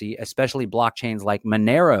cryptocurrency, especially blockchains like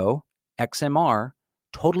Monero, XMR,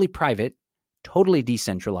 totally private, totally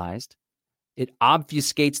decentralized. It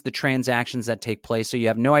obfuscates the transactions that take place. So you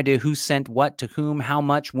have no idea who sent what to whom, how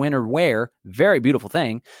much, when, or where. Very beautiful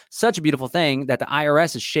thing. Such a beautiful thing that the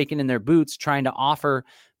IRS is shaking in their boots trying to offer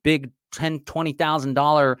big $10,000,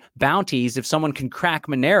 $20,000 bounties if someone can crack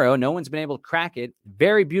Monero. No one's been able to crack it.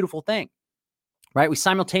 Very beautiful thing. Right? We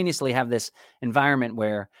simultaneously have this environment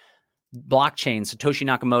where blockchain, Satoshi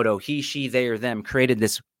Nakamoto, he, she, they, or them created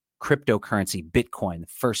this cryptocurrency, Bitcoin, the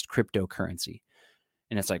first cryptocurrency.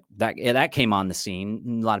 And it's like that came on the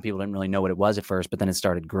scene. A lot of people didn't really know what it was at first, but then it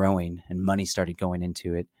started growing and money started going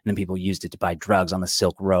into it. And then people used it to buy drugs on the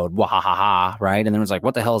Silk Road. Wahahaha, right? And then it was like,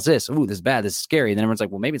 what the hell is this? Ooh, this is bad. This is scary. And then everyone's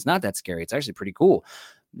like, well, maybe it's not that scary. It's actually pretty cool.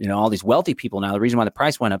 All these wealthy people now, the reason why the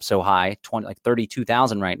price went up so high,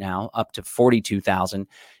 32,000 right now, up to 42,000,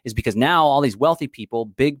 is because now all these wealthy people,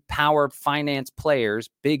 big power finance players,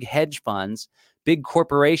 big hedge funds, big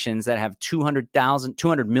corporations that have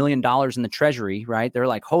 $200 million in the treasury, right? They're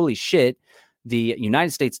like, holy shit, the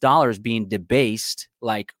United States dollar is being debased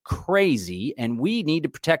like crazy, and we need to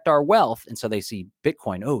protect our wealth. And so they see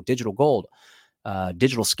Bitcoin, digital gold,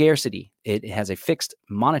 digital scarcity. It has a fixed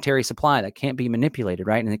monetary supply that can't be manipulated,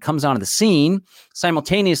 right? And it comes onto the scene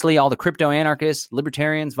simultaneously. All the crypto anarchists,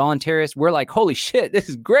 libertarians, voluntarists, we're like, holy shit, this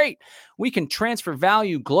is great. We can transfer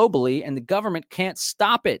value globally and the government can't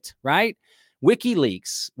stop it, right?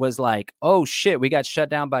 WikiLeaks was like, oh shit, we got shut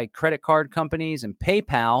down by credit card companies and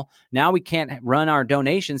PayPal. Now we can't run our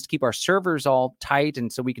donations to keep our servers all tight.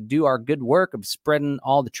 And so we could do our good work of spreading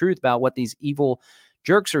all the truth about what these evil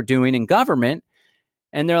jerks are doing in government.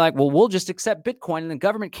 And they're like, well, we'll just accept Bitcoin and the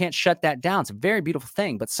government can't shut that down. It's a very beautiful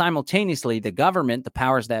thing. But simultaneously, the government, the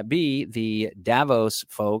powers that be, the Davos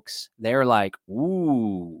folks, they're like,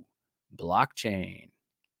 ooh, blockchain.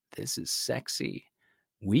 This is sexy.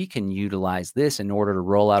 We can utilize this in order to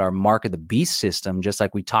roll out our Mark of the Beast system, just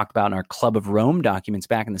like we talked about in our Club of Rome documents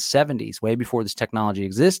back in the 70s, way before this technology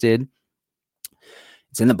existed.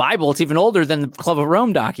 It's in the Bible. It's even older than the Club of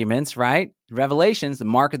Rome documents, right? Revelations, the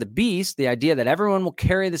Mark of the Beast, the idea that everyone will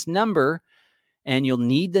carry this number and you'll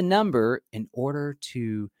need the number in order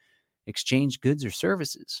to exchange goods or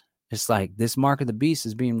services. It's like this Mark of the Beast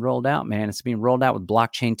is being rolled out, man. It's being rolled out with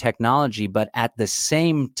blockchain technology, but at the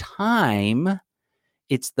same time,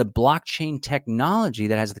 it's the blockchain technology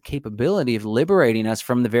that has the capability of liberating us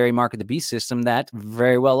from the very Mark of the Beast system that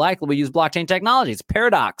very well likely will use blockchain technology. It's a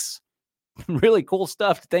paradox. Really cool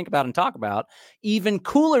stuff to think about and talk about. Even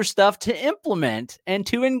cooler stuff to implement and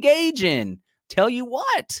to engage in. Tell you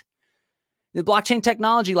what. The blockchain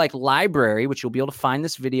technology like LBRY, which you'll be able to find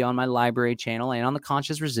this video on my LBRY channel and on the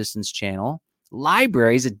Conscious Resistance channel.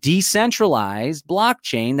 LBRY is a decentralized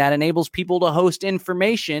blockchain that enables people to host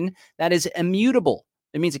information that is immutable.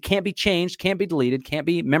 It means it can't be changed, can't be deleted, can't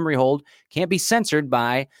be memory hold, can't be censored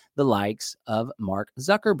by the likes of Mark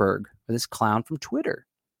Zuckerberg, or this clown from Twitter.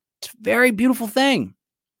 It's a very beautiful thing.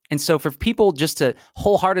 And so for people just to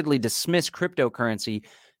wholeheartedly dismiss cryptocurrency,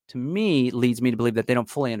 to me, leads me to believe that they don't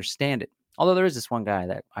fully understand it. Although there is this one guy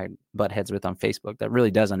that I butt heads with on Facebook that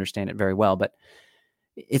really does understand it very well. But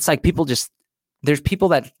it's like there's people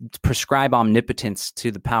that prescribe omnipotence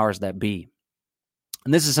to the powers that be.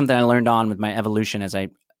 And this is something I learned on with my evolution as I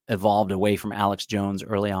evolved away from Alex Jones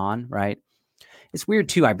early on, right? It's weird,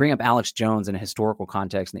 too. I bring up Alex Jones in a historical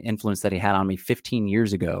context and the influence that he had on me 15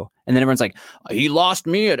 years ago. And then everyone's like, he lost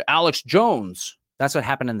me at Alex Jones. That's what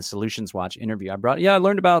happened in the Solutions Watch interview. I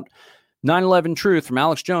learned about 9/11 truth from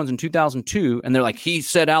Alex Jones in 2002. And they're like, he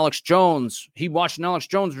said Alex Jones. He watched an Alex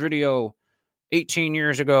Jones video 18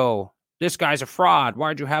 years ago. This guy's a fraud.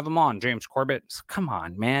 Why'd you have him on, James Corbett? Come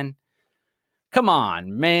on, man.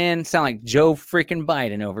 Sound like Joe freaking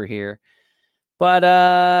Biden over here.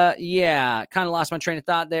 But yeah, kind of lost my train of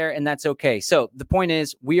thought there, and that's okay. So the point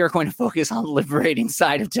is, we are going to focus on the liberating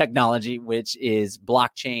side of technology, which is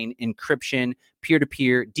blockchain, encryption,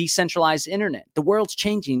 peer-to-peer, decentralized internet. The world's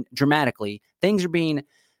changing dramatically. Things are being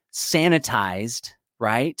sanitized,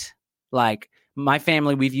 right? Like my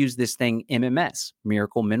family, we've used this thing, MMS,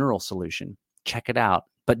 Miracle Mineral Solution. Check it out.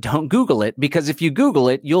 But don't Google it, because if you Google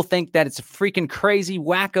it, you'll think that it's a freaking crazy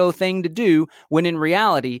wacko thing to do, when in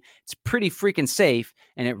reality, it's pretty freaking safe,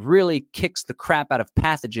 and it really kicks the crap out of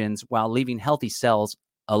pathogens while leaving healthy cells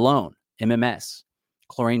alone. MMS,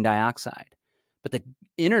 chlorine dioxide. But the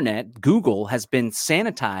internet, Google, has been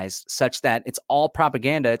sanitized such that it's all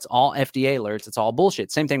propaganda. It's all FDA alerts. It's all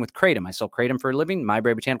bullshit. Same thing with Kratom. I sell Kratom for a living.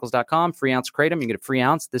 MyBraveBotanicals.com, free ounce of Kratom. You get a free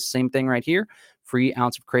ounce. This same thing right here, free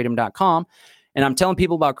ounce of Kratom.com. And I'm telling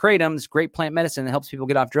people about Kratom, this great plant medicine that helps people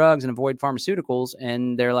get off drugs and avoid pharmaceuticals.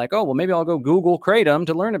 And they're like, oh, well, maybe I'll go Google Kratom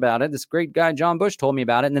to learn about it. This great guy, John Bush, told me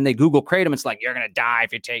about it. And then they Google Kratom. It's like, you're going to die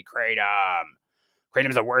if you take Kratom.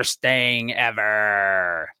 Kratom's the worst thing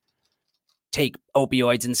ever. Take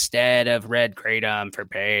opioids instead of red Kratom for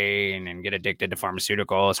pain, and get addicted to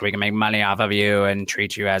pharmaceuticals so we can make money off of you and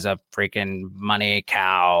treat you as a freaking money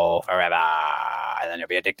cow forever. And then you'll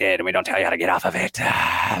be addicted, and we don't tell you how to get off of it.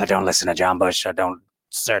 But don't listen to John Bush. So don't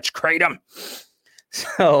search Kratom.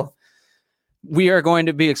 So we are going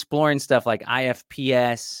to be exploring stuff like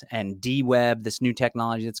IFPS and DWeb, this new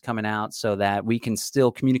technology that's coming out, so that we can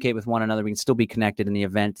still communicate with one another. We can still be connected in the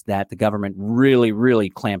event that the government really,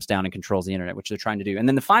 really clamps down and controls the internet, which they're trying to do. And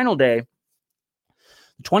then the final day,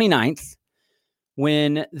 the 29th,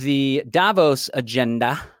 when the Davos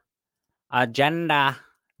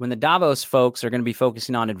when the Davos folks are going to be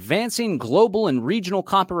focusing on advancing global and regional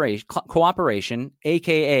cooperation,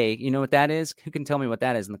 AKA, you know what that is? Who can tell me what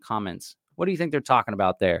that is in the comments? What do you think they're talking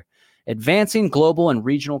about there? Advancing global and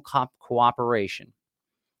regional cooperation.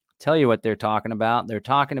 Tell you what they're talking about. They're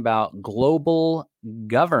talking about global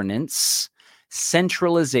governance,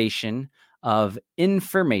 centralization of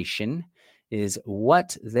information is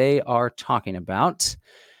what they are talking about.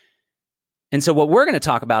 And so what we're going to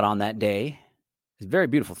talk about on that day is a very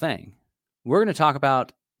beautiful thing. We're going to talk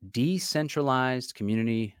about decentralized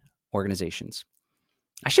community organizations.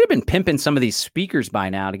 I should have been pimping some of these speakers by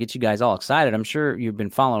now to get you guys all excited. I'm sure you've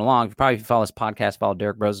been following along. If you follow this podcast, follow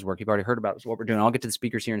Derek Brose's work, you've already heard about what we're doing. I'll get to the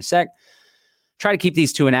speakers here in a sec. Try to keep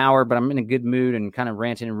these to an hour, but I'm in a good mood and kind of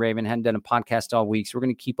ranting and raving. Hadn't done a podcast all week, so we're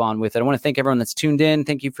going to keep on with it. I want to thank everyone that's tuned in.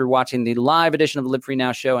 Thank you for watching the live edition of the Live Free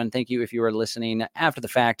Now show, and thank you if you are listening after the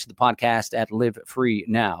fact to the podcast at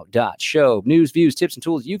livefreenow.show. News, views, tips, and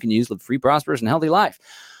tools you can use to live free, prosperous, and healthy life.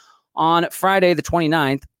 On Friday, the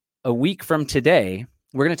 29th, a week from today,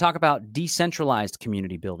 we're going to talk about decentralized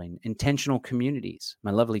community building, intentional communities.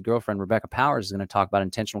 My lovely girlfriend, Rebecca Powers, is going to talk about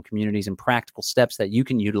intentional communities and practical steps that you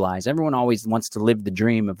can utilize. Everyone always wants to live the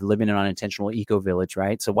dream of living in an intentional eco-village,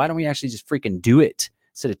 right? So why don't we actually just freaking do it?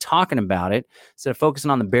 Instead of talking about it, instead of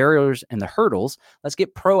focusing on the barriers and the hurdles, let's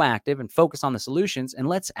get proactive and focus on the solutions, and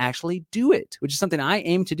let's actually do it, which is something I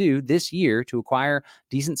aim to do this year to acquire a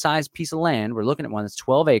decent-sized piece of land. We're looking at one that's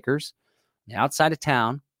 12 acres outside of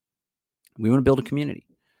town. We want to build a community.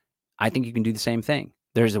 I think you can do the same thing.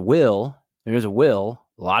 There's a will. A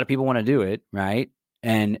lot of people want to do it, right?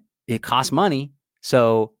 And it costs money.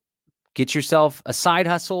 So get yourself a side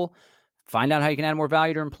hustle. Find out how you can add more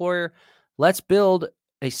value to your employer. Let's build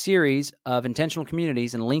a series of intentional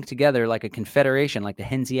communities and link together like a confederation, like the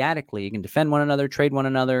Hanseatic League, and defend one another, trade one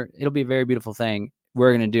another. It'll be a very beautiful thing.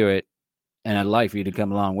 We're going to do it. And I'd like for you to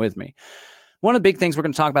come along with me. One of the big things we're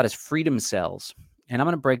going to talk about is freedom cells. And I'm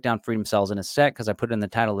going to break down freedom cells in a sec because I put it in the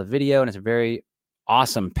title of the video, and it's a very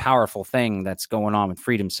awesome, powerful thing that's going on with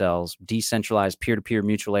freedom cells. Decentralized peer-to-peer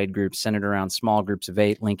mutual aid groups centered around small groups of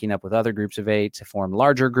 8, linking up with other groups of 8 to form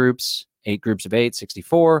larger groups. 8 groups of 8,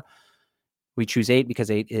 64. We choose 8 because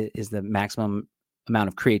 8 is the maximum amount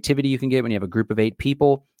of creativity you can get when you have a group of 8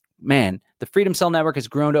 people. Man, the Freedom Cell Network has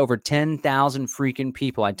grown to over 10,000 freaking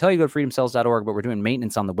people. I'd tell you go to freedomcells.org, but we're doing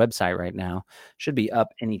maintenance on the website right now. Should be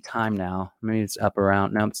up any time now. Maybe it's up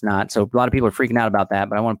around. No, it's not. So a lot of people are freaking out about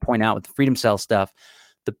that, but I want to point out with the Freedom Cell stuff,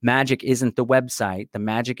 the magic isn't the website. The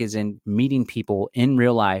magic is in meeting people in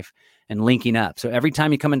real life and linking up. So every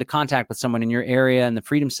time you come into contact with someone in your area in the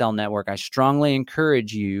Freedom Cell Network, I strongly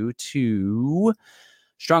encourage you to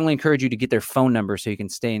get their phone number so you can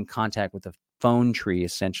stay in contact with the phone tree,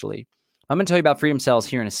 essentially. I'm going to tell you about Freedom Cells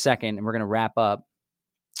here in a second, and we're going to wrap up.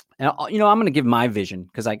 And, I'm going to give my vision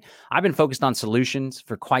because I've been focused on solutions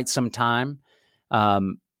for quite some time.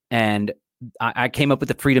 And I came up with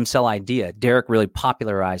the Freedom Cell idea. Derek really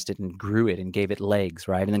popularized it and grew it and gave it legs,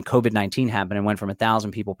 right? And then COVID-19 happened and went from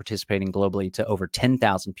 1,000 people participating globally to over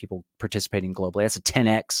 10,000 people participating globally. That's a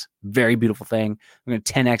 10x, very beautiful thing. We're going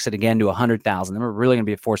to 10x it again to 100,000. Then we're really going to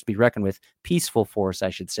be a force to be reckoned with, peaceful force, I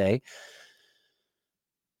should say.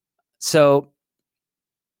 So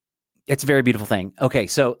it's a very beautiful thing. Okay,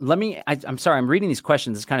 so I'm sorry, I'm reading these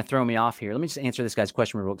questions. It's kind of throwing me off here. Let me just answer this guy's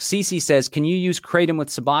question real quick. CC says, can you use Kratom with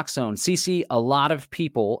Suboxone? CC, a lot of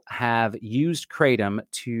people have used Kratom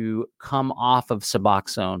to come off of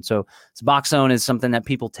Suboxone. So Suboxone is something that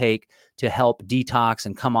people take to help detox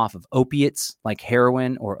and come off of opiates like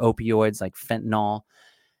heroin or opioids like fentanyl.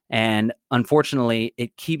 And unfortunately,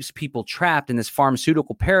 it keeps people trapped in this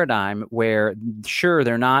pharmaceutical paradigm where, sure,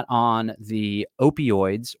 they're not on the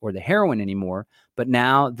opioids or the heroin anymore, but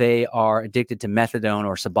now they are addicted to methadone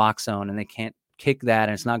or Suboxone, and they can't kick that,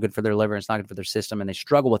 and it's not good for their liver, and it's not good for their system, and they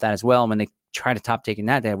struggle with that as well. And when they try to top taking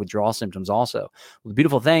that, they have withdrawal symptoms also. Well, the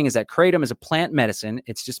beautiful thing is that Kratom is a plant medicine.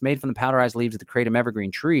 It's just made from the powderized leaves of the Kratom evergreen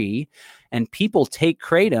tree, and people take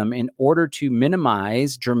Kratom in order to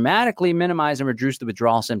dramatically minimize and reduce the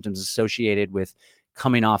withdrawal symptoms associated with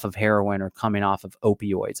coming off of heroin or coming off of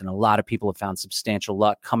opioids. And a lot of people have found substantial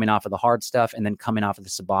luck coming off of the hard stuff and then coming off of the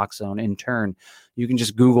Suboxone in turn. You can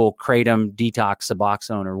just Google Kratom detox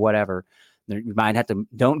Suboxone or whatever. You might have to,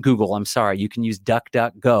 don't Google, I'm sorry. You can use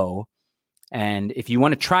DuckDuckGo. And if you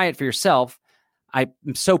want to try it for yourself, I'm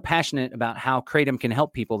so passionate about how Kratom can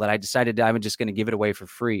help people that I decided I'm just going to give it away for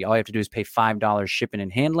free. All you have to do is pay $5 shipping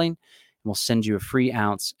and handling, and we'll send you a free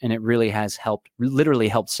ounce. And it really has literally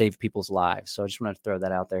helped save people's lives. So I just wanted to throw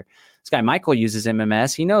that out there. This guy, Michael, uses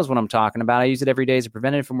MMS. He knows what I'm talking about. I use it every day as a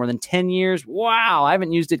preventative for more than 10 years. Wow. I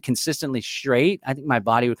haven't used it consistently straight. I think my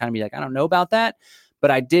body would kind of be like, I don't know about that. But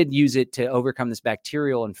I did use it to overcome this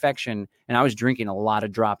bacterial infection, and I was drinking a lot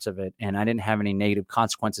of drops of it, and I didn't have any negative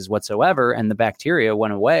consequences whatsoever, and the bacteria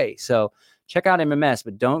went away. So check out MMS,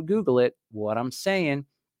 but don't Google it, what I'm saying.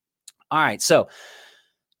 All right, so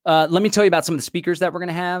let me tell you about some of the speakers that we're going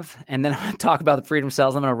to have, and then I'm going to talk about the Freedom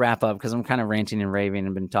Cells. I'm going to wrap up because I'm kind of ranting and raving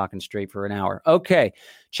and been talking straight for an hour. Okay,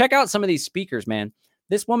 check out some of these speakers, man.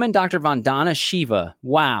 This woman, Dr. Vandana Shiva,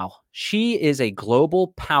 wow. She is a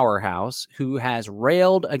global powerhouse who has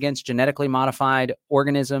railed against genetically modified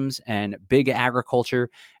organisms and big agriculture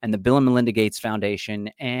and the Bill and Melinda Gates Foundation,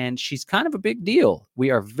 and she's kind of a big deal. We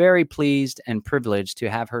are very pleased and privileged to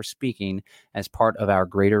have her speaking as part of our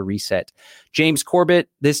Greater Reset. James Corbett,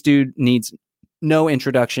 this dude needs no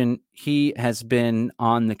introduction. He has been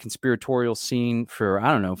on the conspiratorial scene for,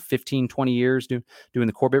 15, 20 years doing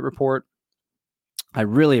the Corbett Report. I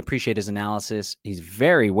really appreciate his analysis. He's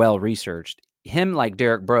very well researched. Him, like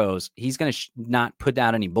Derek Bros, he's going to not put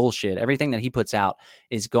out any bullshit. Everything that he puts out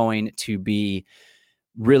is going to be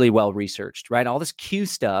really well researched, right? All this Q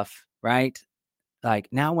stuff, right? Like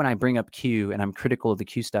now when I bring up Q and I'm critical of the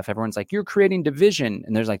Q stuff, everyone's like, you're creating division.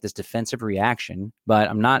 And there's like this defensive reaction, but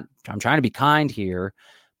I'm trying to be kind here.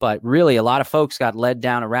 But really, a lot of folks got led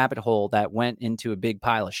down a rabbit hole that went into a big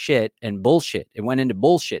pile of shit and bullshit. It went into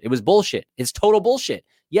bullshit. It was bullshit. It's total bullshit.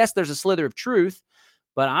 Yes, there's a slither of truth,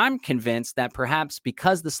 but I'm convinced that perhaps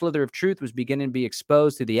because the slither of truth was beginning to be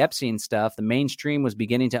exposed to the Epstein stuff, the mainstream was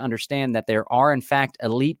beginning to understand that there are, in fact,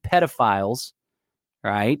 elite pedophiles,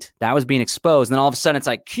 right? That was being exposed. And then all of a sudden, it's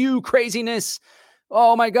like, Q craziness.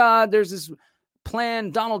 Oh, my God, there's this plan.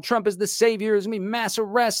 Donald Trump is the savior. There's going to be mass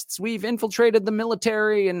arrests. We've infiltrated the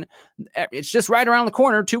military and it's just right around the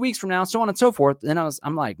corner 2 weeks from now, so on and so forth. And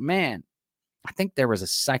I'm like, man, I think there was a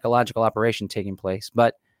psychological operation taking place,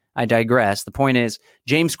 but I digress. The point is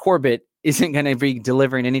James Corbett isn't going to be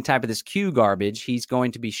delivering any type of this Q garbage. He's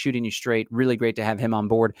going to be shooting you straight. Really great to have him on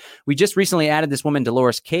board. We just recently added this woman,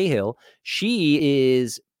 Dolores Cahill. She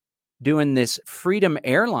is doing this Freedom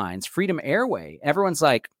Airlines, Freedom Airway. Everyone's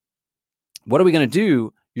like, what are we going to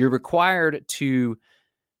do? I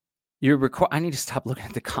need to stop looking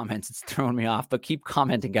at the comments. It's throwing me off, but keep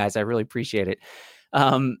commenting, guys. I really appreciate it.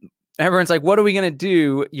 Everyone's like, what are we going to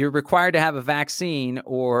do? You're required to have a vaccine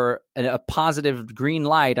or a positive green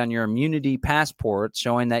light on your immunity passport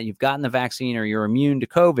showing that you've gotten the vaccine or you're immune to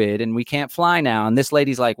COVID, and we can't fly now. And this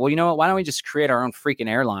lady's like, well, you know what? Why don't we just create our own freaking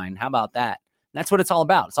airline? How about that? And that's what it's all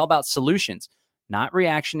about. It's all about solutions, not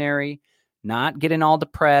reactionary, not getting all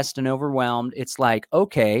depressed and overwhelmed. It's like,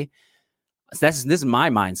 okay, this is my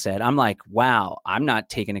mindset. I'm like, wow, I'm not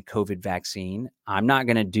taking a COVID vaccine. I'm not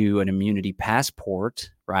going to do an immunity passport,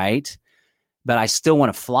 right? But I still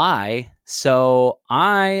want to fly. So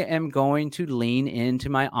I am going to lean into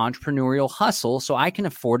my entrepreneurial hustle so I can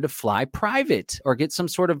afford to fly private or get some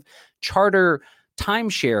sort of charter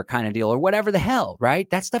timeshare kind of deal or whatever the hell, right?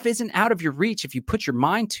 That stuff isn't out of your reach if you put your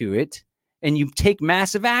mind to it and you take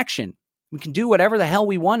massive action. We can do whatever the hell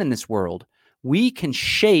we want in this world. We can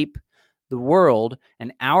shape the world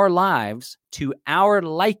and our lives to our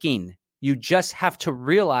liking. You just have to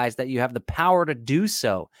realize that you have the power to do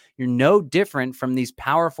so. You're no different from these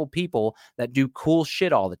powerful people that do cool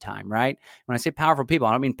shit all the time, right? When I say powerful people,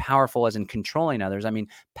 I don't mean powerful as in controlling others. I mean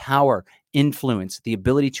power, influence, the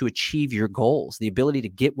ability to achieve your goals, the ability to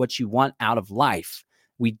get what you want out of life.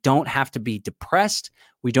 We don't have to be depressed.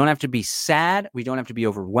 We don't have to be sad. We don't have to be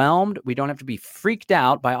overwhelmed. We don't have to be freaked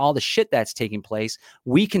out by all the shit that's taking place.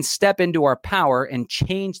 We can step into our power and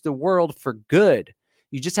change the world for good.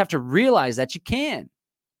 You just have to realize that you can.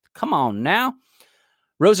 Come on now.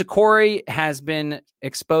 Rosa Koire has been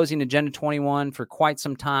exposing Agenda 21 for quite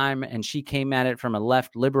some time, and she came at it from a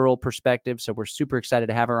left liberal perspective. So we're super excited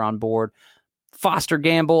to have her on board. Foster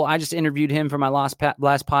Gamble, I just interviewed him for my last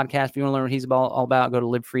podcast. If you want to learn what he's all about, go to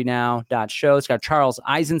livefreenow.show. It's got Charles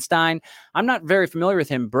Eisenstein. I'm not very familiar with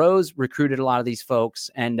him. Bros recruited a lot of these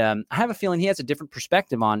folks, and I have a feeling he has a different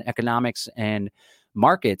perspective on economics and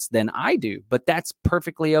markets than I do, but that's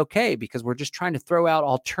perfectly okay because we're just trying to throw out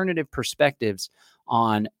alternative perspectives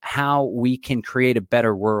on how we can create a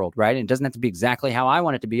better world, right? And it doesn't have to be exactly how I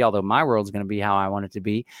want it to be, although my world's going to be how I want it to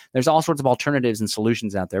be. There's all sorts of alternatives and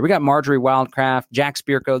solutions out there. We got Marjorie Wildcraft, Jack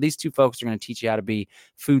Spirko. These two folks are going to teach you how to be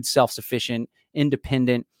food self-sufficient,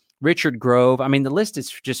 independent. Richard Grove. I mean, the list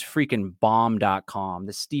is just freaking bomb.com.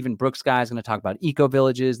 The Stephen Brooks guy is going to talk about eco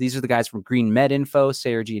villages. These are the guys from Green Med Info,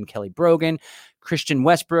 Sarah G and Kelly Brogan. Christian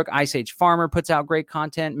Westbrook, Ice Age Farmer, puts out great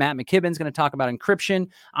content. Matt McKibben's going to talk about encryption.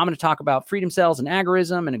 I'm going to talk about freedom cells and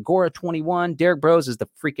agorism and Agora 21. Derek Bros is the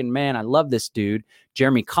freaking man. I love this dude.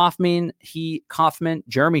 Jeremy Kaufman is the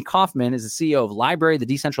CEO of Library, the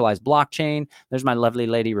decentralized blockchain. There's my lovely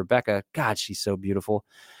lady, Rebecca. God, she's so beautiful.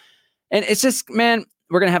 And it's just, man,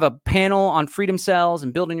 we're going to have a panel on freedom cells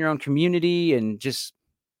and building your own community and just,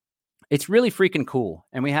 it's really freaking cool.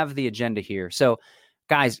 And we have the agenda here. So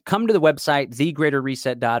guys, come to the website,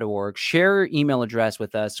 thegreaterreset.org, share your email address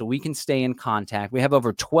with us so we can stay in contact. We have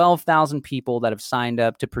over 12,000 people that have signed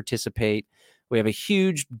up to participate. We have a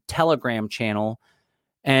huge Telegram channel.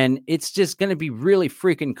 And it's just going to be really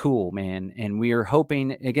freaking cool, man. And we are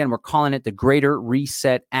hoping, again, we're calling it the Greater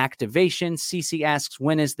Reset Activation. CC asks,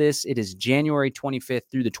 when is this? It is January 25th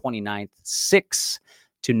through the 29th, 6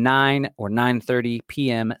 to 9 or 9:30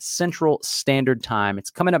 p.m. Central Standard Time.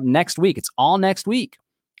 It's coming up next week. It's all next week.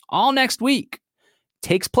 All next week.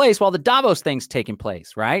 Takes place while the Davos thing's taking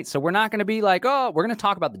place, right? So we're not going to be like, oh, we're going to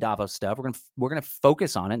talk about the Davos stuff. We're going to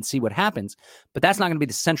focus on it and see what happens. But that's not going to be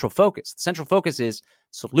the central focus. The central focus is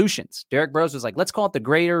solutions. Derek Bros was like, let's call it the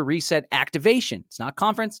Greater Reset Activation. It's not a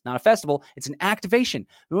conference, not a festival. It's an activation.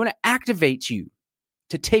 We want to activate you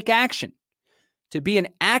to take action, to be an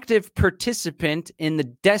active participant in the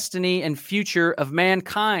destiny and future of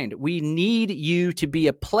mankind. We need you to be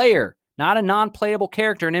a player, not a non-playable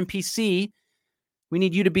character, an NPC. We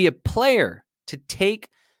need you to be a player, to take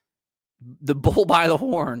the bull by the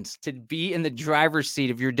horns, to be in the driver's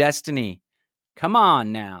seat of your destiny. Come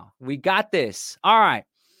on now. We got this. All right.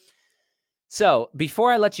 So before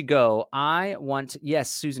I let you go, yes,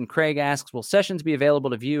 Susan Craig asks, will sessions be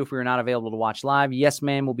available to view if we are not available to watch live? Yes,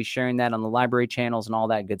 ma'am. We'll be sharing that on the library channels and all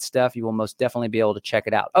that good stuff. You will most definitely be able to check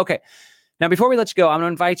it out. Okay. Now, before we let you go, I'm going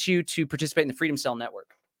to invite you to participate in the Freedom Cell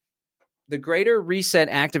Network. The Greater Reset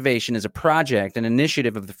Activation is a project, an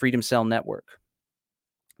initiative of the Freedom Cell Network.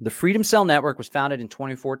 The Freedom Cell Network was founded in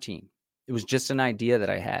 2014. It was just an idea that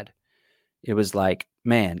I had. It was like,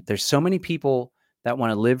 man, there's so many people that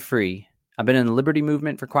want to live free. I've been in the liberty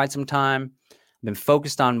movement for quite some time. I've been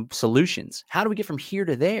focused on solutions. How do we get from here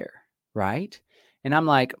to there, right? And I'm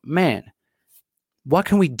like, man, what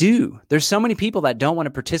can we do? There's so many people that don't want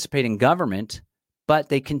to participate in government, but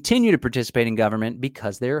they continue to participate in government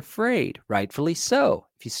because they're afraid, rightfully so.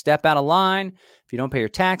 If you step out of line, if you don't pay your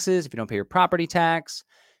taxes, if you don't pay your property tax,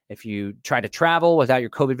 if you try to travel without your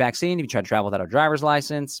COVID vaccine, if you try to travel without a driver's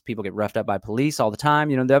license, people get roughed up by police all the time.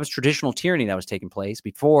 You know, that was traditional tyranny that was taking place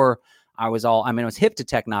before I was hip to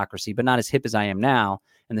technocracy, but not as hip as I am now.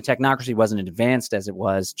 And the technocracy wasn't as advanced as it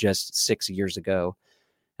was just 6 years ago.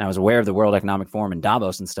 And I was aware of the World Economic Forum and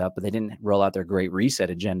Davos and stuff, but they didn't roll out their Great Reset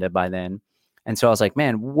agenda by then. And so I was like,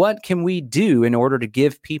 man, what can we do in order to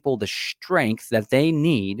give people the strength that they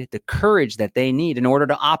need, the courage that they need in order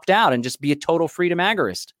to opt out and just be a total freedom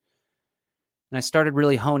agorist? And I started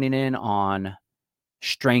really honing in on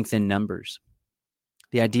strength in numbers.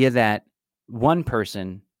 The idea that one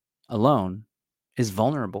person alone is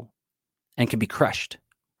vulnerable and can be crushed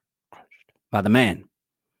by the man.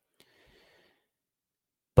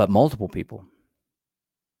 but multiple people,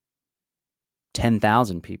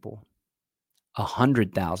 10,000 people,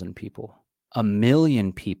 100,000 people, 1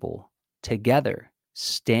 million people together,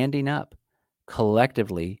 standing up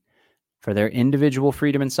collectively for their individual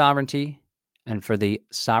freedom and sovereignty, and for the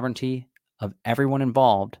sovereignty of everyone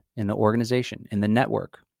involved in the organization, in the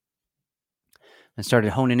network. And started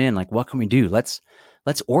honing in, like, what can we do? Let's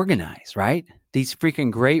organize, right? These freaking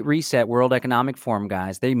Great Reset World Economic Forum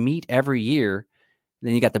guys, they meet every year.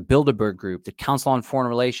 Then you got the Bilderberg Group, the Council on Foreign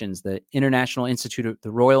Relations, the the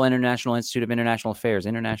Royal International Institute of International Affairs,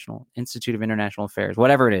 International Institute of International Affairs,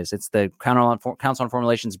 whatever it is. It's the Council on Foreign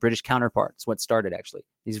Relations British counterpart. It's what started, actually.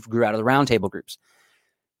 These grew out of the roundtable groups.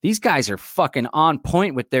 These guys are fucking on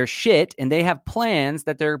point with their shit, and they have plans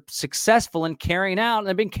that they're successful in carrying out, and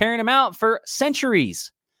they've been carrying them out for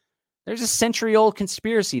centuries. There's a century-old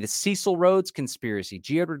conspiracy, the Cecil Rhodes conspiracy.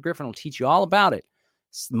 G. Edward Griffin will teach you all about it.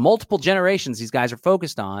 Multiple generations these guys are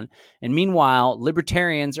focused on. And meanwhile,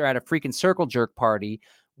 libertarians are at a freaking circle jerk party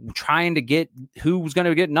trying to get who's going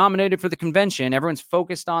to get nominated for the convention. Everyone's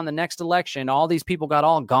focused on the next election. All these people got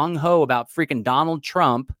all gung-ho about freaking Donald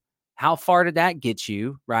Trump. How far did that get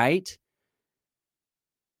you, right?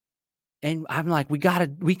 And I'm like, we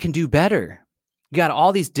can do better. You got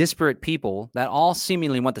all these disparate people that all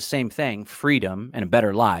seemingly want the same thing, freedom and a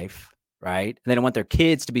better life. Right? They don't want their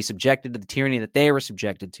kids to be subjected to the tyranny that they were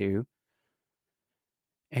subjected to.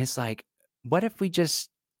 And it's like, what if we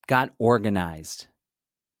just got organized?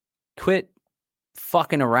 Quit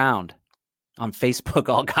fucking around on Facebook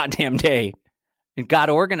all goddamn day and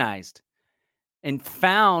got organized and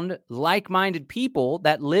found like-minded people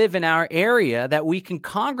that live in our area that we can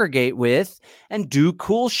congregate with and do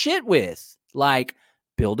cool shit with. Like,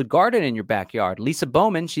 build a garden in your backyard. Lisa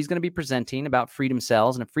Bowman, she's going to be presenting about freedom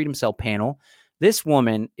cells and a freedom cell panel. This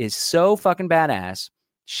woman is so fucking badass.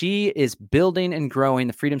 She is building and growing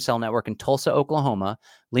the Freedom Cell Network in Tulsa, Oklahoma,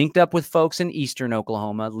 linked up with folks in Eastern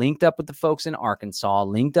Oklahoma, linked up with the folks in Arkansas,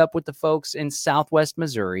 linked up with the folks in Southwest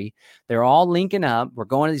Missouri. They're all linking up. We're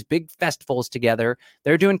going to these big festivals together.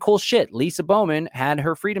 They're doing cool shit. Lisa Bowman had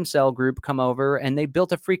her Freedom Cell group come over, and they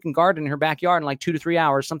built a freaking garden in her backyard in like 2 to 3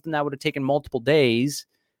 hours, something that would have taken multiple days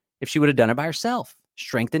if she would have done it by herself.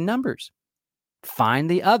 Strength in numbers. Find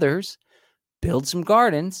the others, build some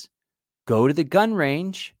gardens, go to the gun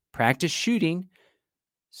range, practice shooting.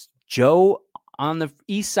 Joe on the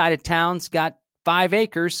east side of town's got 5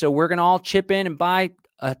 acres, so we're going to all chip in and buy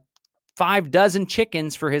 5 dozen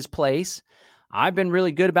chickens for his place. I've been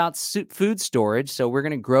really good about food storage, so we're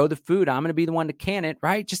going to grow the food. I'm going to be the one to can it,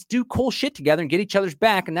 right? Just do cool shit together and get each other's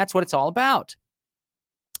back, and that's what it's all about.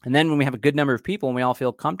 And then when we have a good number of people and we all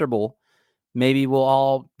feel comfortable, maybe we'll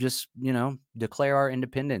all just, declare our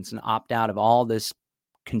independence and opt out of all this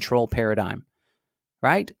control paradigm,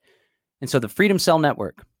 right? And so the Freedom Cell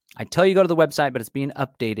Network, I tell you, go to the website, but it's being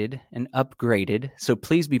updated and upgraded. So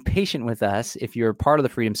please be patient with us. If you're part of the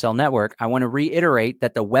Freedom Cell Network, I want to reiterate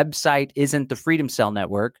that the website isn't the Freedom Cell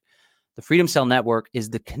Network. The Freedom Cell Network is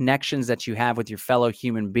the connections that you have with your fellow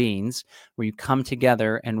human beings, where you come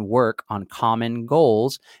together and work on common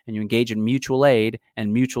goals, and you engage in mutual aid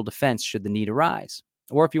and mutual defense should the need arise.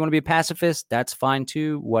 Or if you want to be a pacifist, that's fine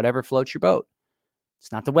too, whatever floats your boat.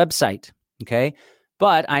 It's not the website, okay?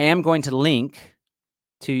 But I am going to link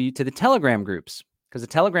to the Telegram groups, because the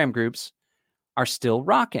Telegram groups are still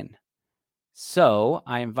rocking. So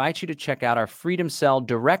I invite you to check out our Freedom Cell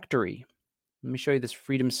directory. Let me show you this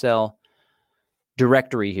Freedom Cell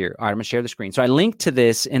directory here. All right, I'm going to share the screen. So I linked to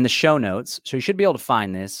this in the show notes, so you should be able to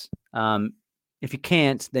find this. If you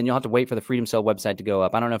can't, then you'll have to wait for the Freedom Cell website to go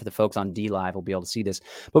up. I don't know if the folks on DLive will be able to see this,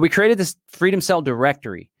 but we created this Freedom Cell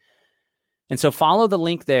directory. And so follow the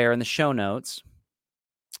link there in the show notes,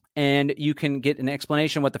 and you can get an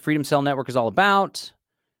explanation what the Freedom Cell Network is all about.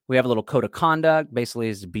 We have a little code of conduct, basically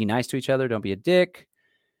is to be nice to each other, don't be a dick.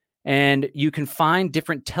 And you can find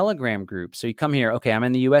different Telegram groups. So you come here, okay, I'm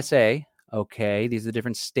in the USA. Okay, these are the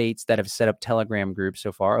different states that have set up Telegram groups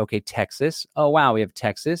so far. Okay, Texas. Oh, wow, we have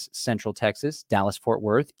Texas, Central Texas, Dallas, Fort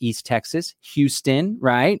Worth, East Texas, Houston,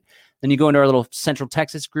 right? Then you go into our little Central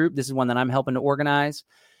Texas group. This is one that I'm helping to organize.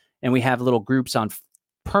 And we have little groups on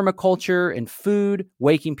permaculture and food,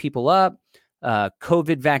 waking people up,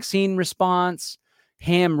 COVID vaccine response,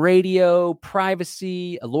 ham radio,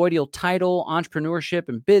 privacy, alloidial title, entrepreneurship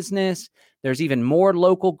and business. There's even more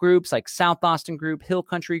local groups like South Austin Group, Hill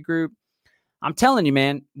Country Group. I'm telling you,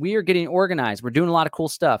 man, we are getting organized. We're doing a lot of cool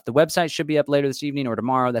stuff. The website should be up later this evening or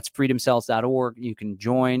tomorrow. That's freedomcells.org. You can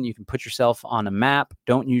join. You can put yourself on a map.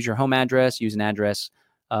 Don't use your home address. Use an address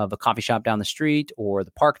of a coffee shop down the street or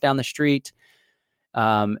the park down the street.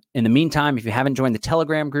 In the meantime, if you haven't joined the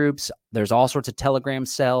Telegram groups, there's all sorts of Telegram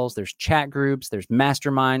cells. There's chat groups. There's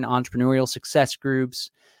mastermind entrepreneurial success groups.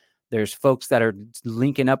 There's folks that are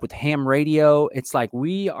linking up with ham radio. It's like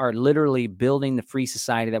we are literally building the free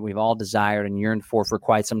society that we've all desired and yearned for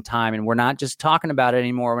quite some time. And we're not just talking about it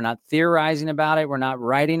anymore. We're not theorizing about it. We're not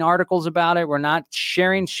writing articles about it. We're not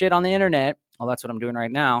sharing shit on the internet. Well, that's what I'm doing right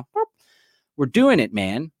now. We're doing it,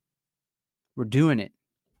 man. We're doing it.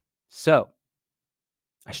 So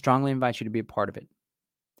I strongly invite you to be a part of it.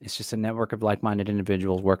 It's just a network of like-minded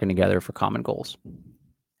individuals working together for common goals.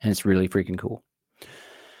 And it's really freaking cool.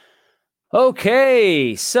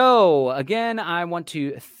 Okay, so again, I want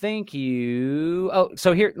to thank you. Oh,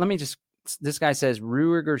 so here, let me just, this guy says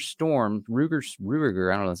Ruger Storm,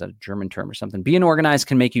 Ruger, I don't know, is that a German term or something? Being organized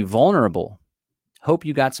can make you vulnerable. Hope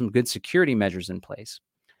you got some good security measures in place.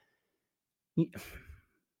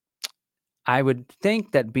 I would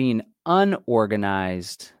think that being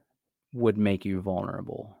unorganized would make you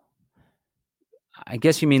vulnerable. I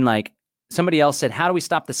guess you mean like, somebody else said, how do we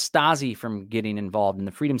stop the Stasi from getting involved in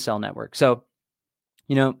the Freedom Cell network? So,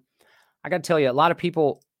 you know, I got to tell you, a lot of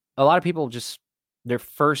people just, their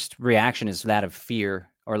first reaction is that of fear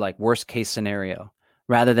or like worst case scenario,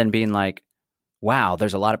 rather than being like, wow,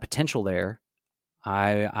 there's a lot of potential there.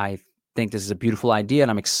 I think this is a beautiful idea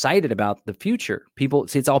and I'm excited about the future. People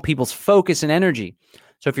see, it's all people's focus and energy.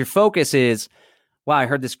 So if your focus is, wow, I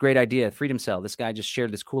heard this great idea, Freedom Cell. This guy just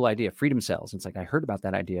shared this cool idea, Freedom Cells. It's like, I heard about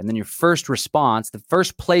that idea. And then your first response, the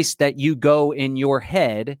first place that you go in your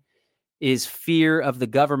head is fear of the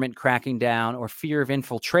government cracking down or fear of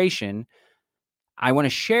infiltration. I want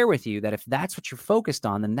to share with you that if that's what you're focused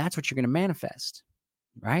on, then that's what you're going to manifest,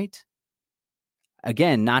 right?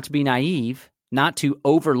 Again, not to be naive, not to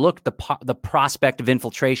overlook the prospect of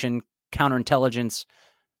infiltration, counterintelligence,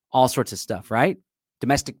 all sorts of stuff, right?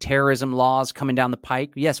 Domestic terrorism laws coming down the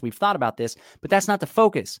pike. Yes, we've thought about this, but that's not the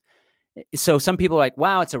focus. So some people are like,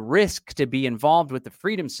 wow, it's a risk to be involved with the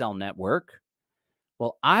Freedom Cell network.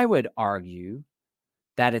 Well, I would argue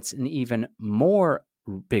that it's an even more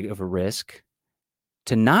big of a risk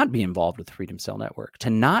to not be involved with the Freedom Cell network, to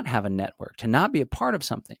not have a network, to not be a part of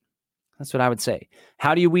something. That's what I would say.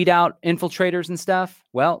 How do you weed out infiltrators and stuff?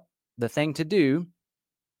 Well, the thing to do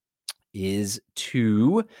is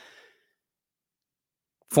to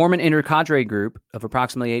form an intercadre group of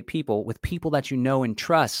approximately 8 people with people that you know and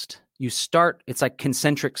trust. You start, it's like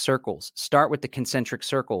concentric circles. Start with the concentric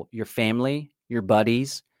circle, your family, your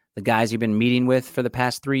buddies, the guys you've been meeting with for the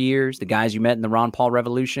past 3 years, the guys you met in the Ron Paul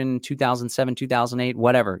Revolution, 2007, 2008,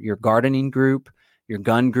 whatever, your gardening group, your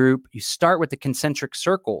gun group. You start with the concentric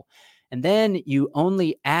circle. And then you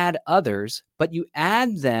only add others, but you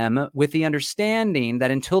add them with the understanding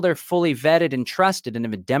that until they're fully vetted and trusted and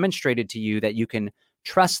have demonstrated to you that you can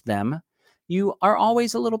trust them, you are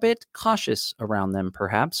always a little bit cautious around them,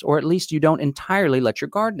 perhaps, or at least you don't entirely let your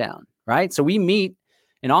guard down, right? So we meet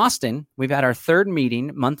in Austin. We've had our third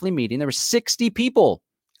meeting, monthly meeting. There were 60 people.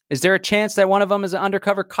 Is there a chance that one of them is an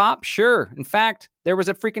undercover cop? Sure. In fact, there was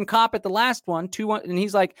a freaking cop at the last one, and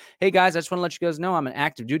he's like, hey guys, I just want to let you guys know I'm an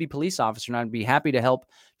active duty police officer and I'd be happy to help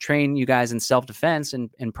train you guys in self-defense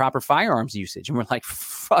and proper firearms usage. And we're like,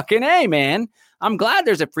 fucking A, man. I'm glad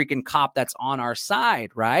there's a freaking cop that's on our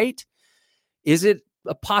side, right? Is it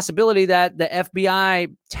a possibility that the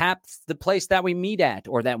FBI taps the place that we meet at,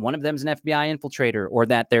 or that one of them is an FBI infiltrator, or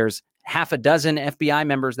that there's half a dozen FBI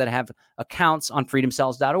members that have accounts on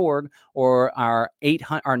freedomcells.org, or our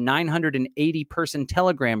 980 person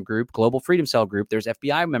Telegram group, Global Freedom Cell group, there's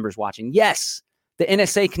FBI members watching. Yes, the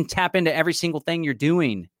NSA can tap into every single thing you're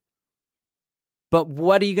doing. But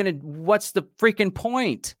what's the freaking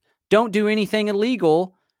point? Don't do anything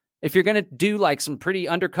illegal. If you're going to do like some pretty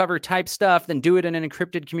undercover type stuff, then do it in an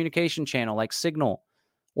encrypted communication channel like Signal,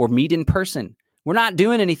 or meet in person. We're not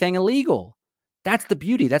doing anything illegal. That's the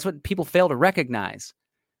beauty. That's what people fail to recognize.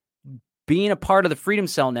 Being a part of the Freedom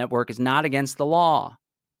Cell network is not against the law.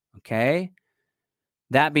 Okay?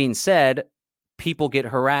 That being said, people get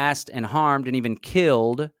harassed and harmed and even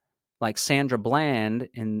killed, like Sandra Bland,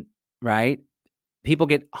 right? People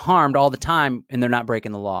get harmed all the time and they're not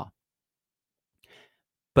breaking the law.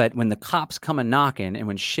 But when the cops come a knocking and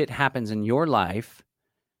when shit happens in your life,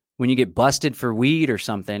 when you get busted for weed or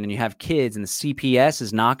something and you have kids and the CPS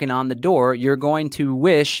is knocking on the door, you're going to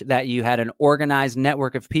wish that you had an organized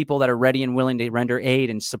network of people that are ready and willing to render aid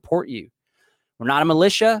and support you. We're not a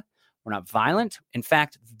militia. We're not violent. In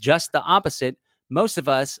fact, just the opposite. Most of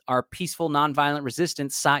us are peaceful, nonviolent,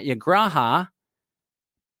 resistant satyagraha.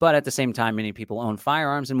 But at the same time, many people own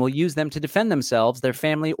firearms and will use them to defend themselves, their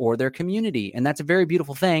family, or their community. And that's a very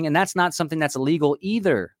beautiful thing. And that's not something that's illegal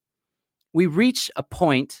either. We reach a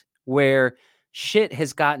point where shit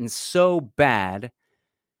has gotten so bad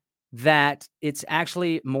that it's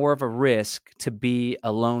actually more of a risk to be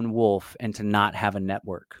a lone wolf and to not have a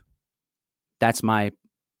network. That's my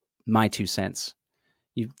 2 cents.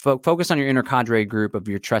 You focus on your inner cadre group of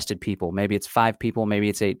your trusted people. Maybe it's 5 people, maybe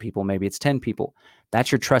it's 8 people, maybe it's 10 people.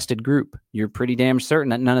 That's your trusted group. You're pretty damn certain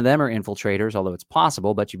that none of them are infiltrators, although it's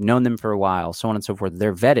possible, but you've known them for a while, so on and so forth.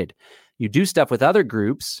 They're vetted. You do stuff with other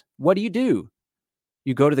groups. What do?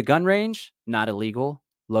 You go to the gun range, not illegal,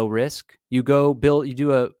 low risk. You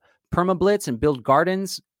do a perma blitz and build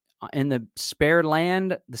gardens in the spare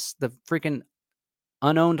land, the freaking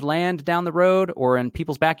unowned land down the road or in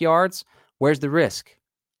people's backyards. Where's the risk?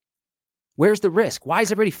 Where's the risk? Why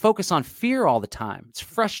is everybody focused on fear all the time? It's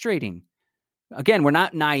frustrating. Again, we're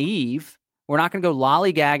not naive. We're not going to go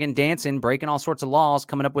lollygagging, dancing, breaking all sorts of laws,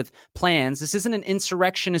 coming up with plans. This isn't an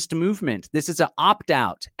insurrectionist movement. This is an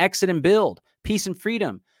opt-out, exit and build, peace and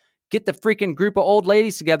freedom. Get the freaking group of old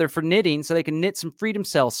ladies together for knitting so they can knit some Freedom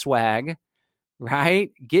Cell swag,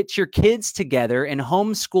 right? Get your kids together and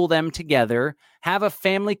homeschool them together. Have a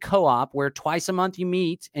family co-op where twice a month you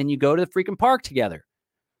meet and you go to the freaking park together.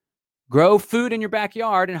 Grow food in your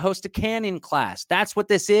backyard and host a canning class. That's what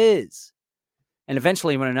this is. And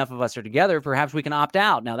eventually, when enough of us are together, perhaps we can opt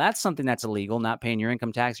out. Now, that's something that's illegal, not paying your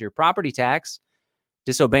income tax or your property tax,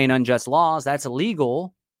 disobeying unjust laws. That's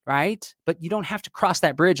illegal, right? But you don't have to cross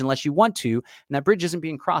that bridge unless you want to. And that bridge isn't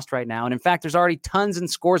being crossed right now. And in fact, there's already tons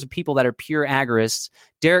and scores of people that are pure agorists.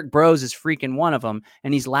 Derek Bros is freaking one of them,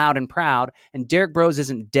 and he's loud and proud. And Derek Bros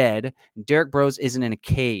isn't dead. And Derek Bros isn't in a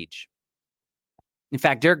cage. In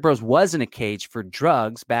fact, Derek Bros was in a cage for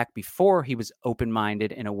drugs back before he was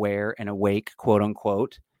open-minded and aware and awake, quote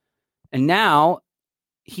unquote. And now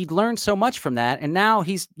he learned so much from that. And now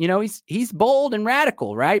he's bold and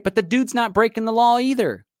radical, right? But the dude's not breaking the law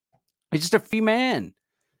either. He's just a free man.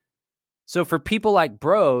 So for people like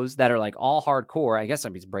Bros that are like all hardcore, I guess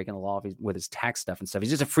he's breaking the law with his tax stuff and stuff.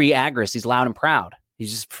 He's just a free agorist. He's loud and proud.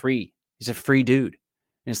 He's just free. He's a free dude.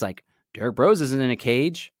 And it's like, Derek Bros isn't in a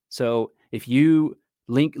cage. So if you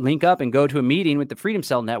link up and go to a meeting with the Freedom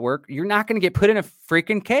Cell Network, you're not going to get put in a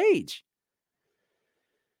freaking cage.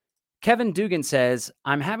 Kevin Dugan says,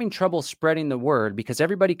 I'm having trouble spreading the word because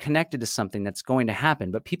everybody connected to something that's going to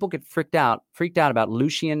happen, but people get freaked out about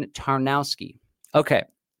Lucien Tarnowski. Okay.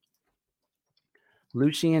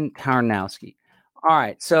 Lucien Tarnowski. All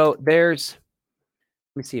right. So let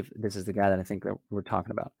me see if this is the guy that I think that we're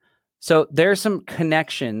talking about. So there's some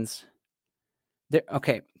connections there.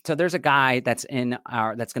 Okay. So there's a guy that's going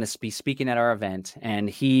to be speaking at our event, and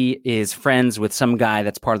he is friends with some guy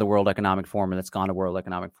that's part of the World Economic Forum and that's gone to World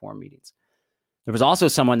Economic Forum meetings. There was also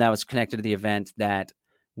someone that was connected to the event that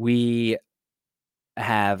we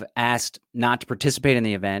have asked not to participate in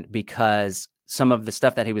the event because some of the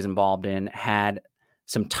stuff that he was involved in had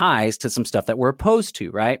some ties to some stuff that we're opposed to,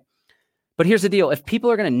 right? But here's the deal. If people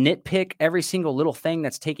are going to nitpick every single little thing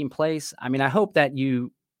that's taking place, I mean, I hope that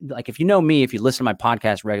like, if you know me, if you listen to my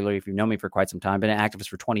podcast regularly, if you know me for quite some time, been an activist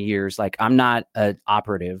for 20 years, like, I'm not an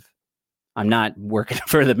operative. I'm not working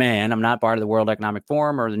for the man. I'm not part of the World Economic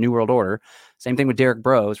Forum or the New World Order. Same thing with Derek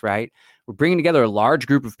Bros, right? We're bringing together a large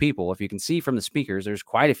group of people. If you can see from the speakers, there's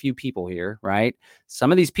quite a few people here, right?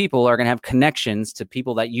 Some of these people are going to have connections to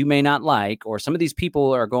people that you may not like, or some of these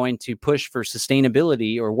people are going to push for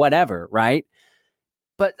sustainability or whatever, right?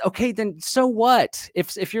 But okay, then so what?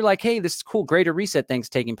 If you're like, hey, this is cool, greater reset thing's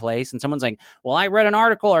taking place, and someone's like, well, I read an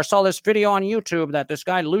article or saw this video on YouTube that this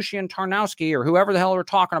guy Lucien Tarnowski or whoever the hell we're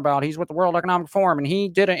talking about, he's with the World Economic Forum, and he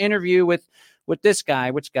did an interview with this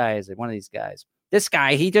guy. Which guy is it? One of these guys. This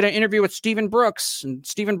guy, he did an interview with Stephen Brooks, and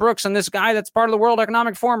this guy that's part of the World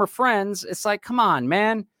Economic Forum are friends. It's like, come on,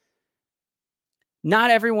 man.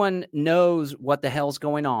 Not everyone knows what the hell's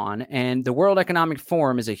going on, and the World Economic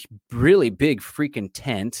Forum is a really big freaking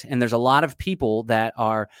tent, and there's a lot of people that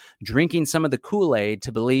are drinking some of the Kool-Aid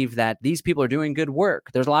to believe that these people are doing good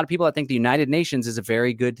work. There's a lot of people that think the United Nations is a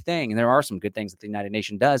very good thing, and there are some good things that the United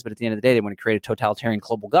Nations does, but at the end of the day, they want to create a totalitarian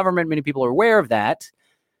global government. Many people are aware of that.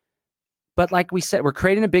 But like we said, we're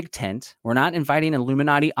creating a big tent. We're not inviting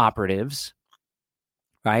Illuminati operatives.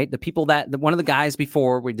 Right? The people one of the guys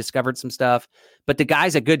before we discovered some stuff, but the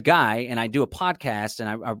guy's a good guy. And I do a podcast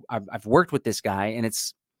and I've worked with this guy, and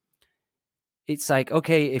it's like,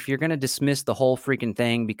 okay, if you're going to dismiss the whole freaking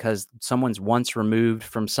thing because someone's once removed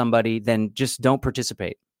from somebody, then just don't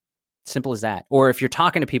participate. Simple as that. Or if you're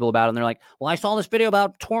talking to people about it and they're like, well, I saw this video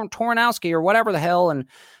about Tarnowski or whatever the hell, and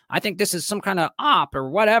I think this is some kind of op or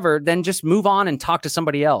whatever, then just move on and talk to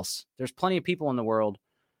somebody else. There's plenty of people in the world.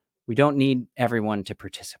 We don't need everyone to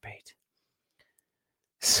participate.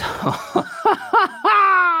 So,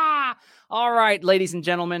 all right, ladies and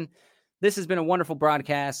gentlemen, this has been a wonderful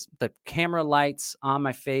broadcast. The camera lights on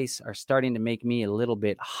my face are starting to make me a little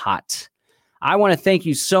bit hot. I want to thank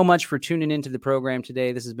you so much for tuning into the program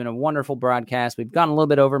today. This has been a wonderful broadcast. We've gone a little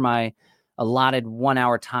bit over my allotted 1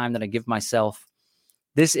 hour time that I give myself.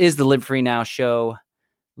 This is the Live Free Now show,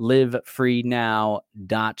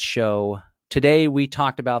 livefreenow.show. Today, we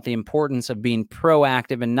talked about the importance of being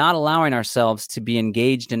proactive and not allowing ourselves to be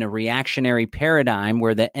engaged in a reactionary paradigm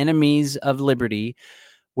where the enemies of liberty,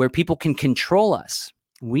 where people can control us.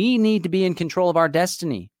 We need to be in control of our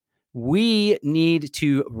destiny. We need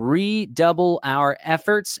to redouble our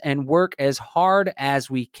efforts and work as hard as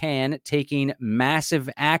we can, taking massive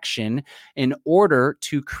action in order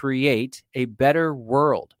to create a better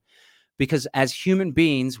world. Because as human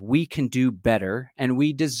beings, we can do better and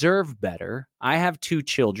we deserve better. I have 2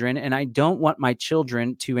 children, and I don't want my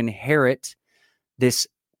children to inherit this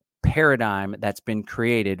paradigm that's been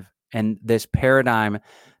created, and this paradigm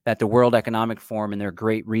that the World Economic Forum and their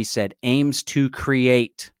Great Reset aims to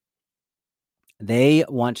create. They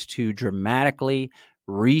want to dramatically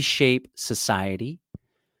reshape society.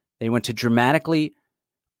 They want to dramatically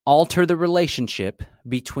alter the relationship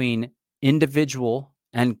between individual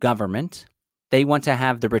and government. They want to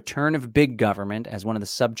have the return of big government, as one of the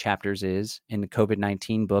subchapters is in the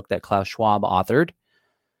COVID-19 book that Klaus Schwab authored.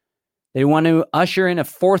 They want to usher in a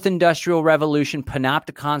 4th industrial revolution,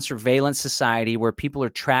 panopticon surveillance society where people are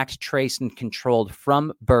tracked, traced, and controlled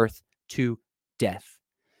from birth to death.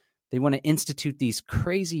 They want to institute these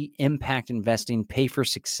crazy impact investing, pay for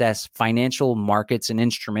success, financial markets and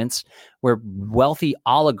instruments where wealthy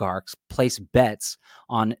oligarchs place bets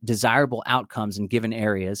on desirable outcomes in given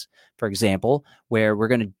areas. For example, where we're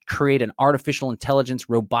going to create an artificial intelligence,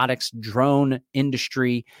 robotics, drone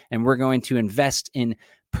industry, and we're going to invest in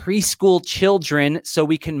preschool children so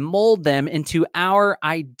we can mold them into our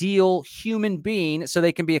ideal human being so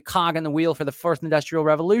they can be a cog in the wheel for the 4th industrial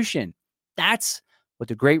revolution. That's what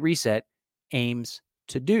the Great Reset aims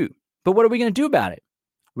to do. But what are we going to do about it?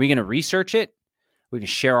 Are we going to research it? We're going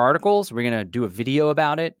to share articles. We're going to do a video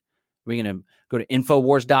about it. We're going to go to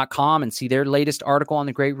Infowars.com and see their latest article on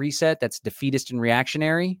the Great Reset that's defeatist and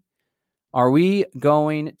reactionary. Are we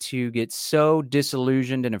going to get so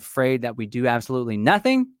disillusioned and afraid that we do absolutely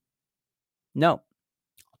nothing? No. I'll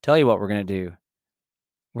tell you what we're going to do.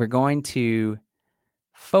 We're going to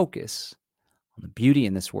focus on the beauty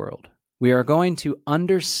in this world. We are going to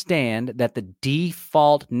understand that the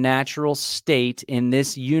default natural state in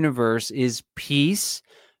this universe is peace,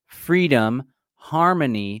 freedom,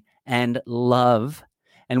 harmony, and love.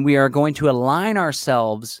 And we are going to align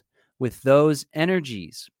ourselves with those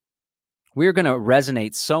energies. We're going to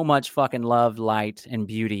resonate so much fucking love, light, and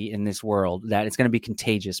beauty in this world that it's going to be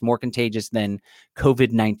contagious, more contagious than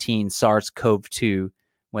COVID-19, SARS-CoV-2,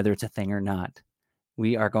 whether it's a thing or not.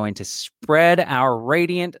 We are going to spread our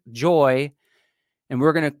radiant joy, and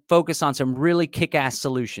we're going to focus on some really kick-ass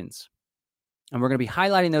solutions. And we're going to be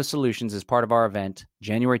highlighting those solutions as part of our event,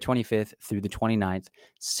 January 25th through the 29th,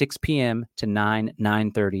 6 p.m. to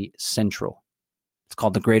 9:30 Central. It's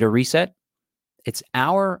called the Greater Reset. It's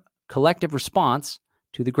our collective response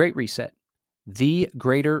to the Great Reset,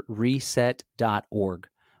 thegreaterreset.org.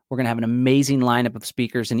 We're going to have an amazing lineup of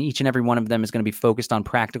speakers, and each and every one of them is going to be focused on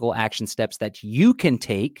practical action steps that you can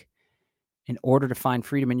take in order to find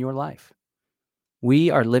freedom in your life. We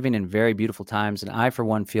are living in very beautiful times, and I, for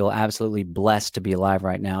one, feel absolutely blessed to be alive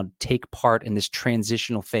right now, to take part in this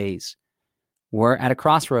transitional phase. We're at a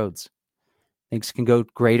crossroads. Things can go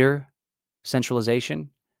greater centralization,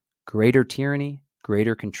 greater tyranny,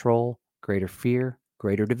 greater control, greater fear,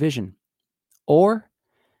 greater division. Or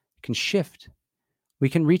it can shift. We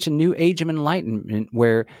can reach a new age of enlightenment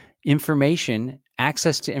where information,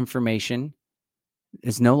 access to information,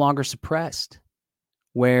 is no longer suppressed,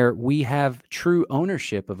 where we have true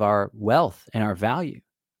ownership of our wealth and our value,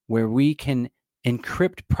 where we can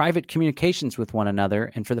encrypt private communications with one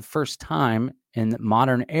another. And for the first time in the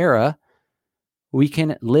modern era, we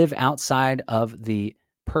can live outside of the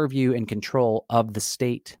purview and control of the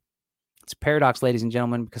state. It's a paradox, ladies and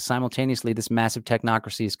gentlemen, because simultaneously this massive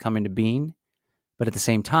technocracy is coming to being. But at the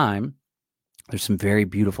same time, there's some very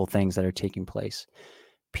beautiful things that are taking place.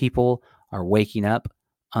 People are waking up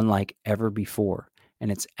unlike ever before.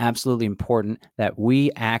 And it's absolutely important that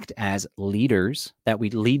we act as leaders, that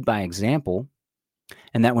we lead by example,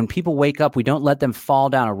 and that when people wake up, we don't let them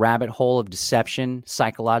fall down a rabbit hole of deception,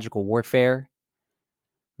 psychological warfare.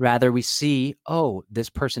 Rather, we see, oh,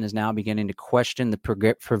 this person is now beginning to question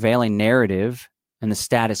the prevailing narrative and the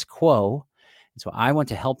status quo. And so I want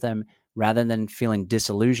to help them Rather than feeling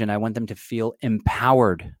disillusioned, I want them to feel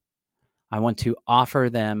empowered. I want to offer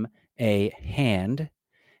them a hand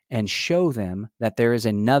and show them that there is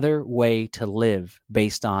another way to live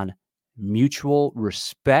based on mutual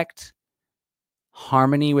respect,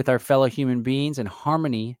 harmony with our fellow human beings, and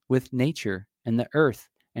harmony with nature and the earth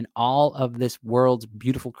and all of this world's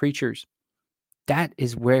beautiful creatures. That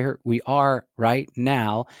is where we are right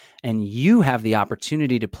now. And you have the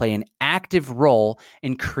opportunity to play an active role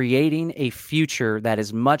in creating a future that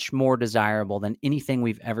is much more desirable than anything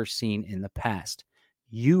we've ever seen in the past.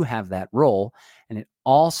 You have that role. And it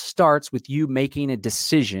all starts with you making a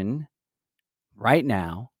decision right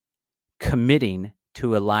now, committing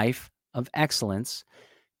to a life of excellence,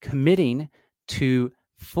 committing to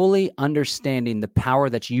fully understanding the power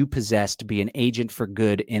that you possess to be an agent for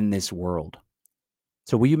good in this world.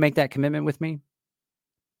 So will you make that commitment with me?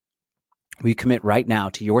 Will you commit right now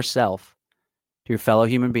to yourself, to your fellow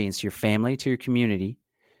human beings, to your family, to your community?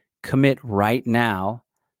 Commit right now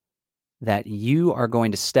that you are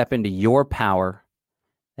going to step into your power,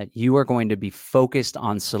 that you are going to be focused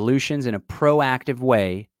on solutions in a proactive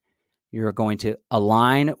way. You're going to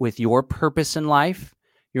align with your purpose in life.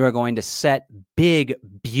 You are going to set big,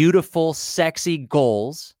 beautiful, sexy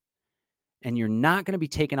goals. And you're not going to be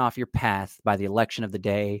taken off your path by the election of the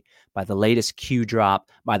day, by the latest Q drop,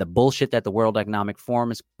 by the bullshit that the World Economic Forum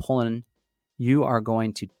is pulling. You are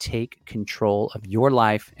going to take control of your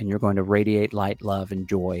life, and you're going to radiate light, love, and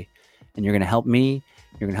joy. And you're going to help me.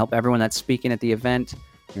 You're going to help everyone that's speaking at the event.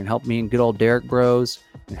 You're going to help me and good old Derek Bros,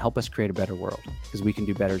 and help us create a better world, because we can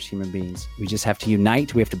do better as human beings. We just have to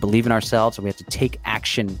unite. We have to believe in ourselves, and we have to take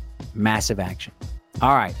action, massive action.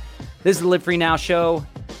 All right. This is the Live Free Now show.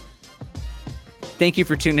 Thank you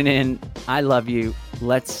for tuning in. I love you.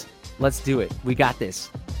 Let's do it. We got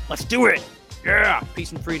this. Let's do it. Yeah.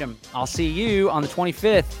 Peace and freedom. I'll see you on the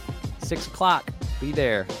 25th, 6 o'clock. Be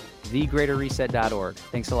there. thegreaterreset.org.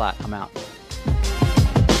 Thanks a lot. I'm out.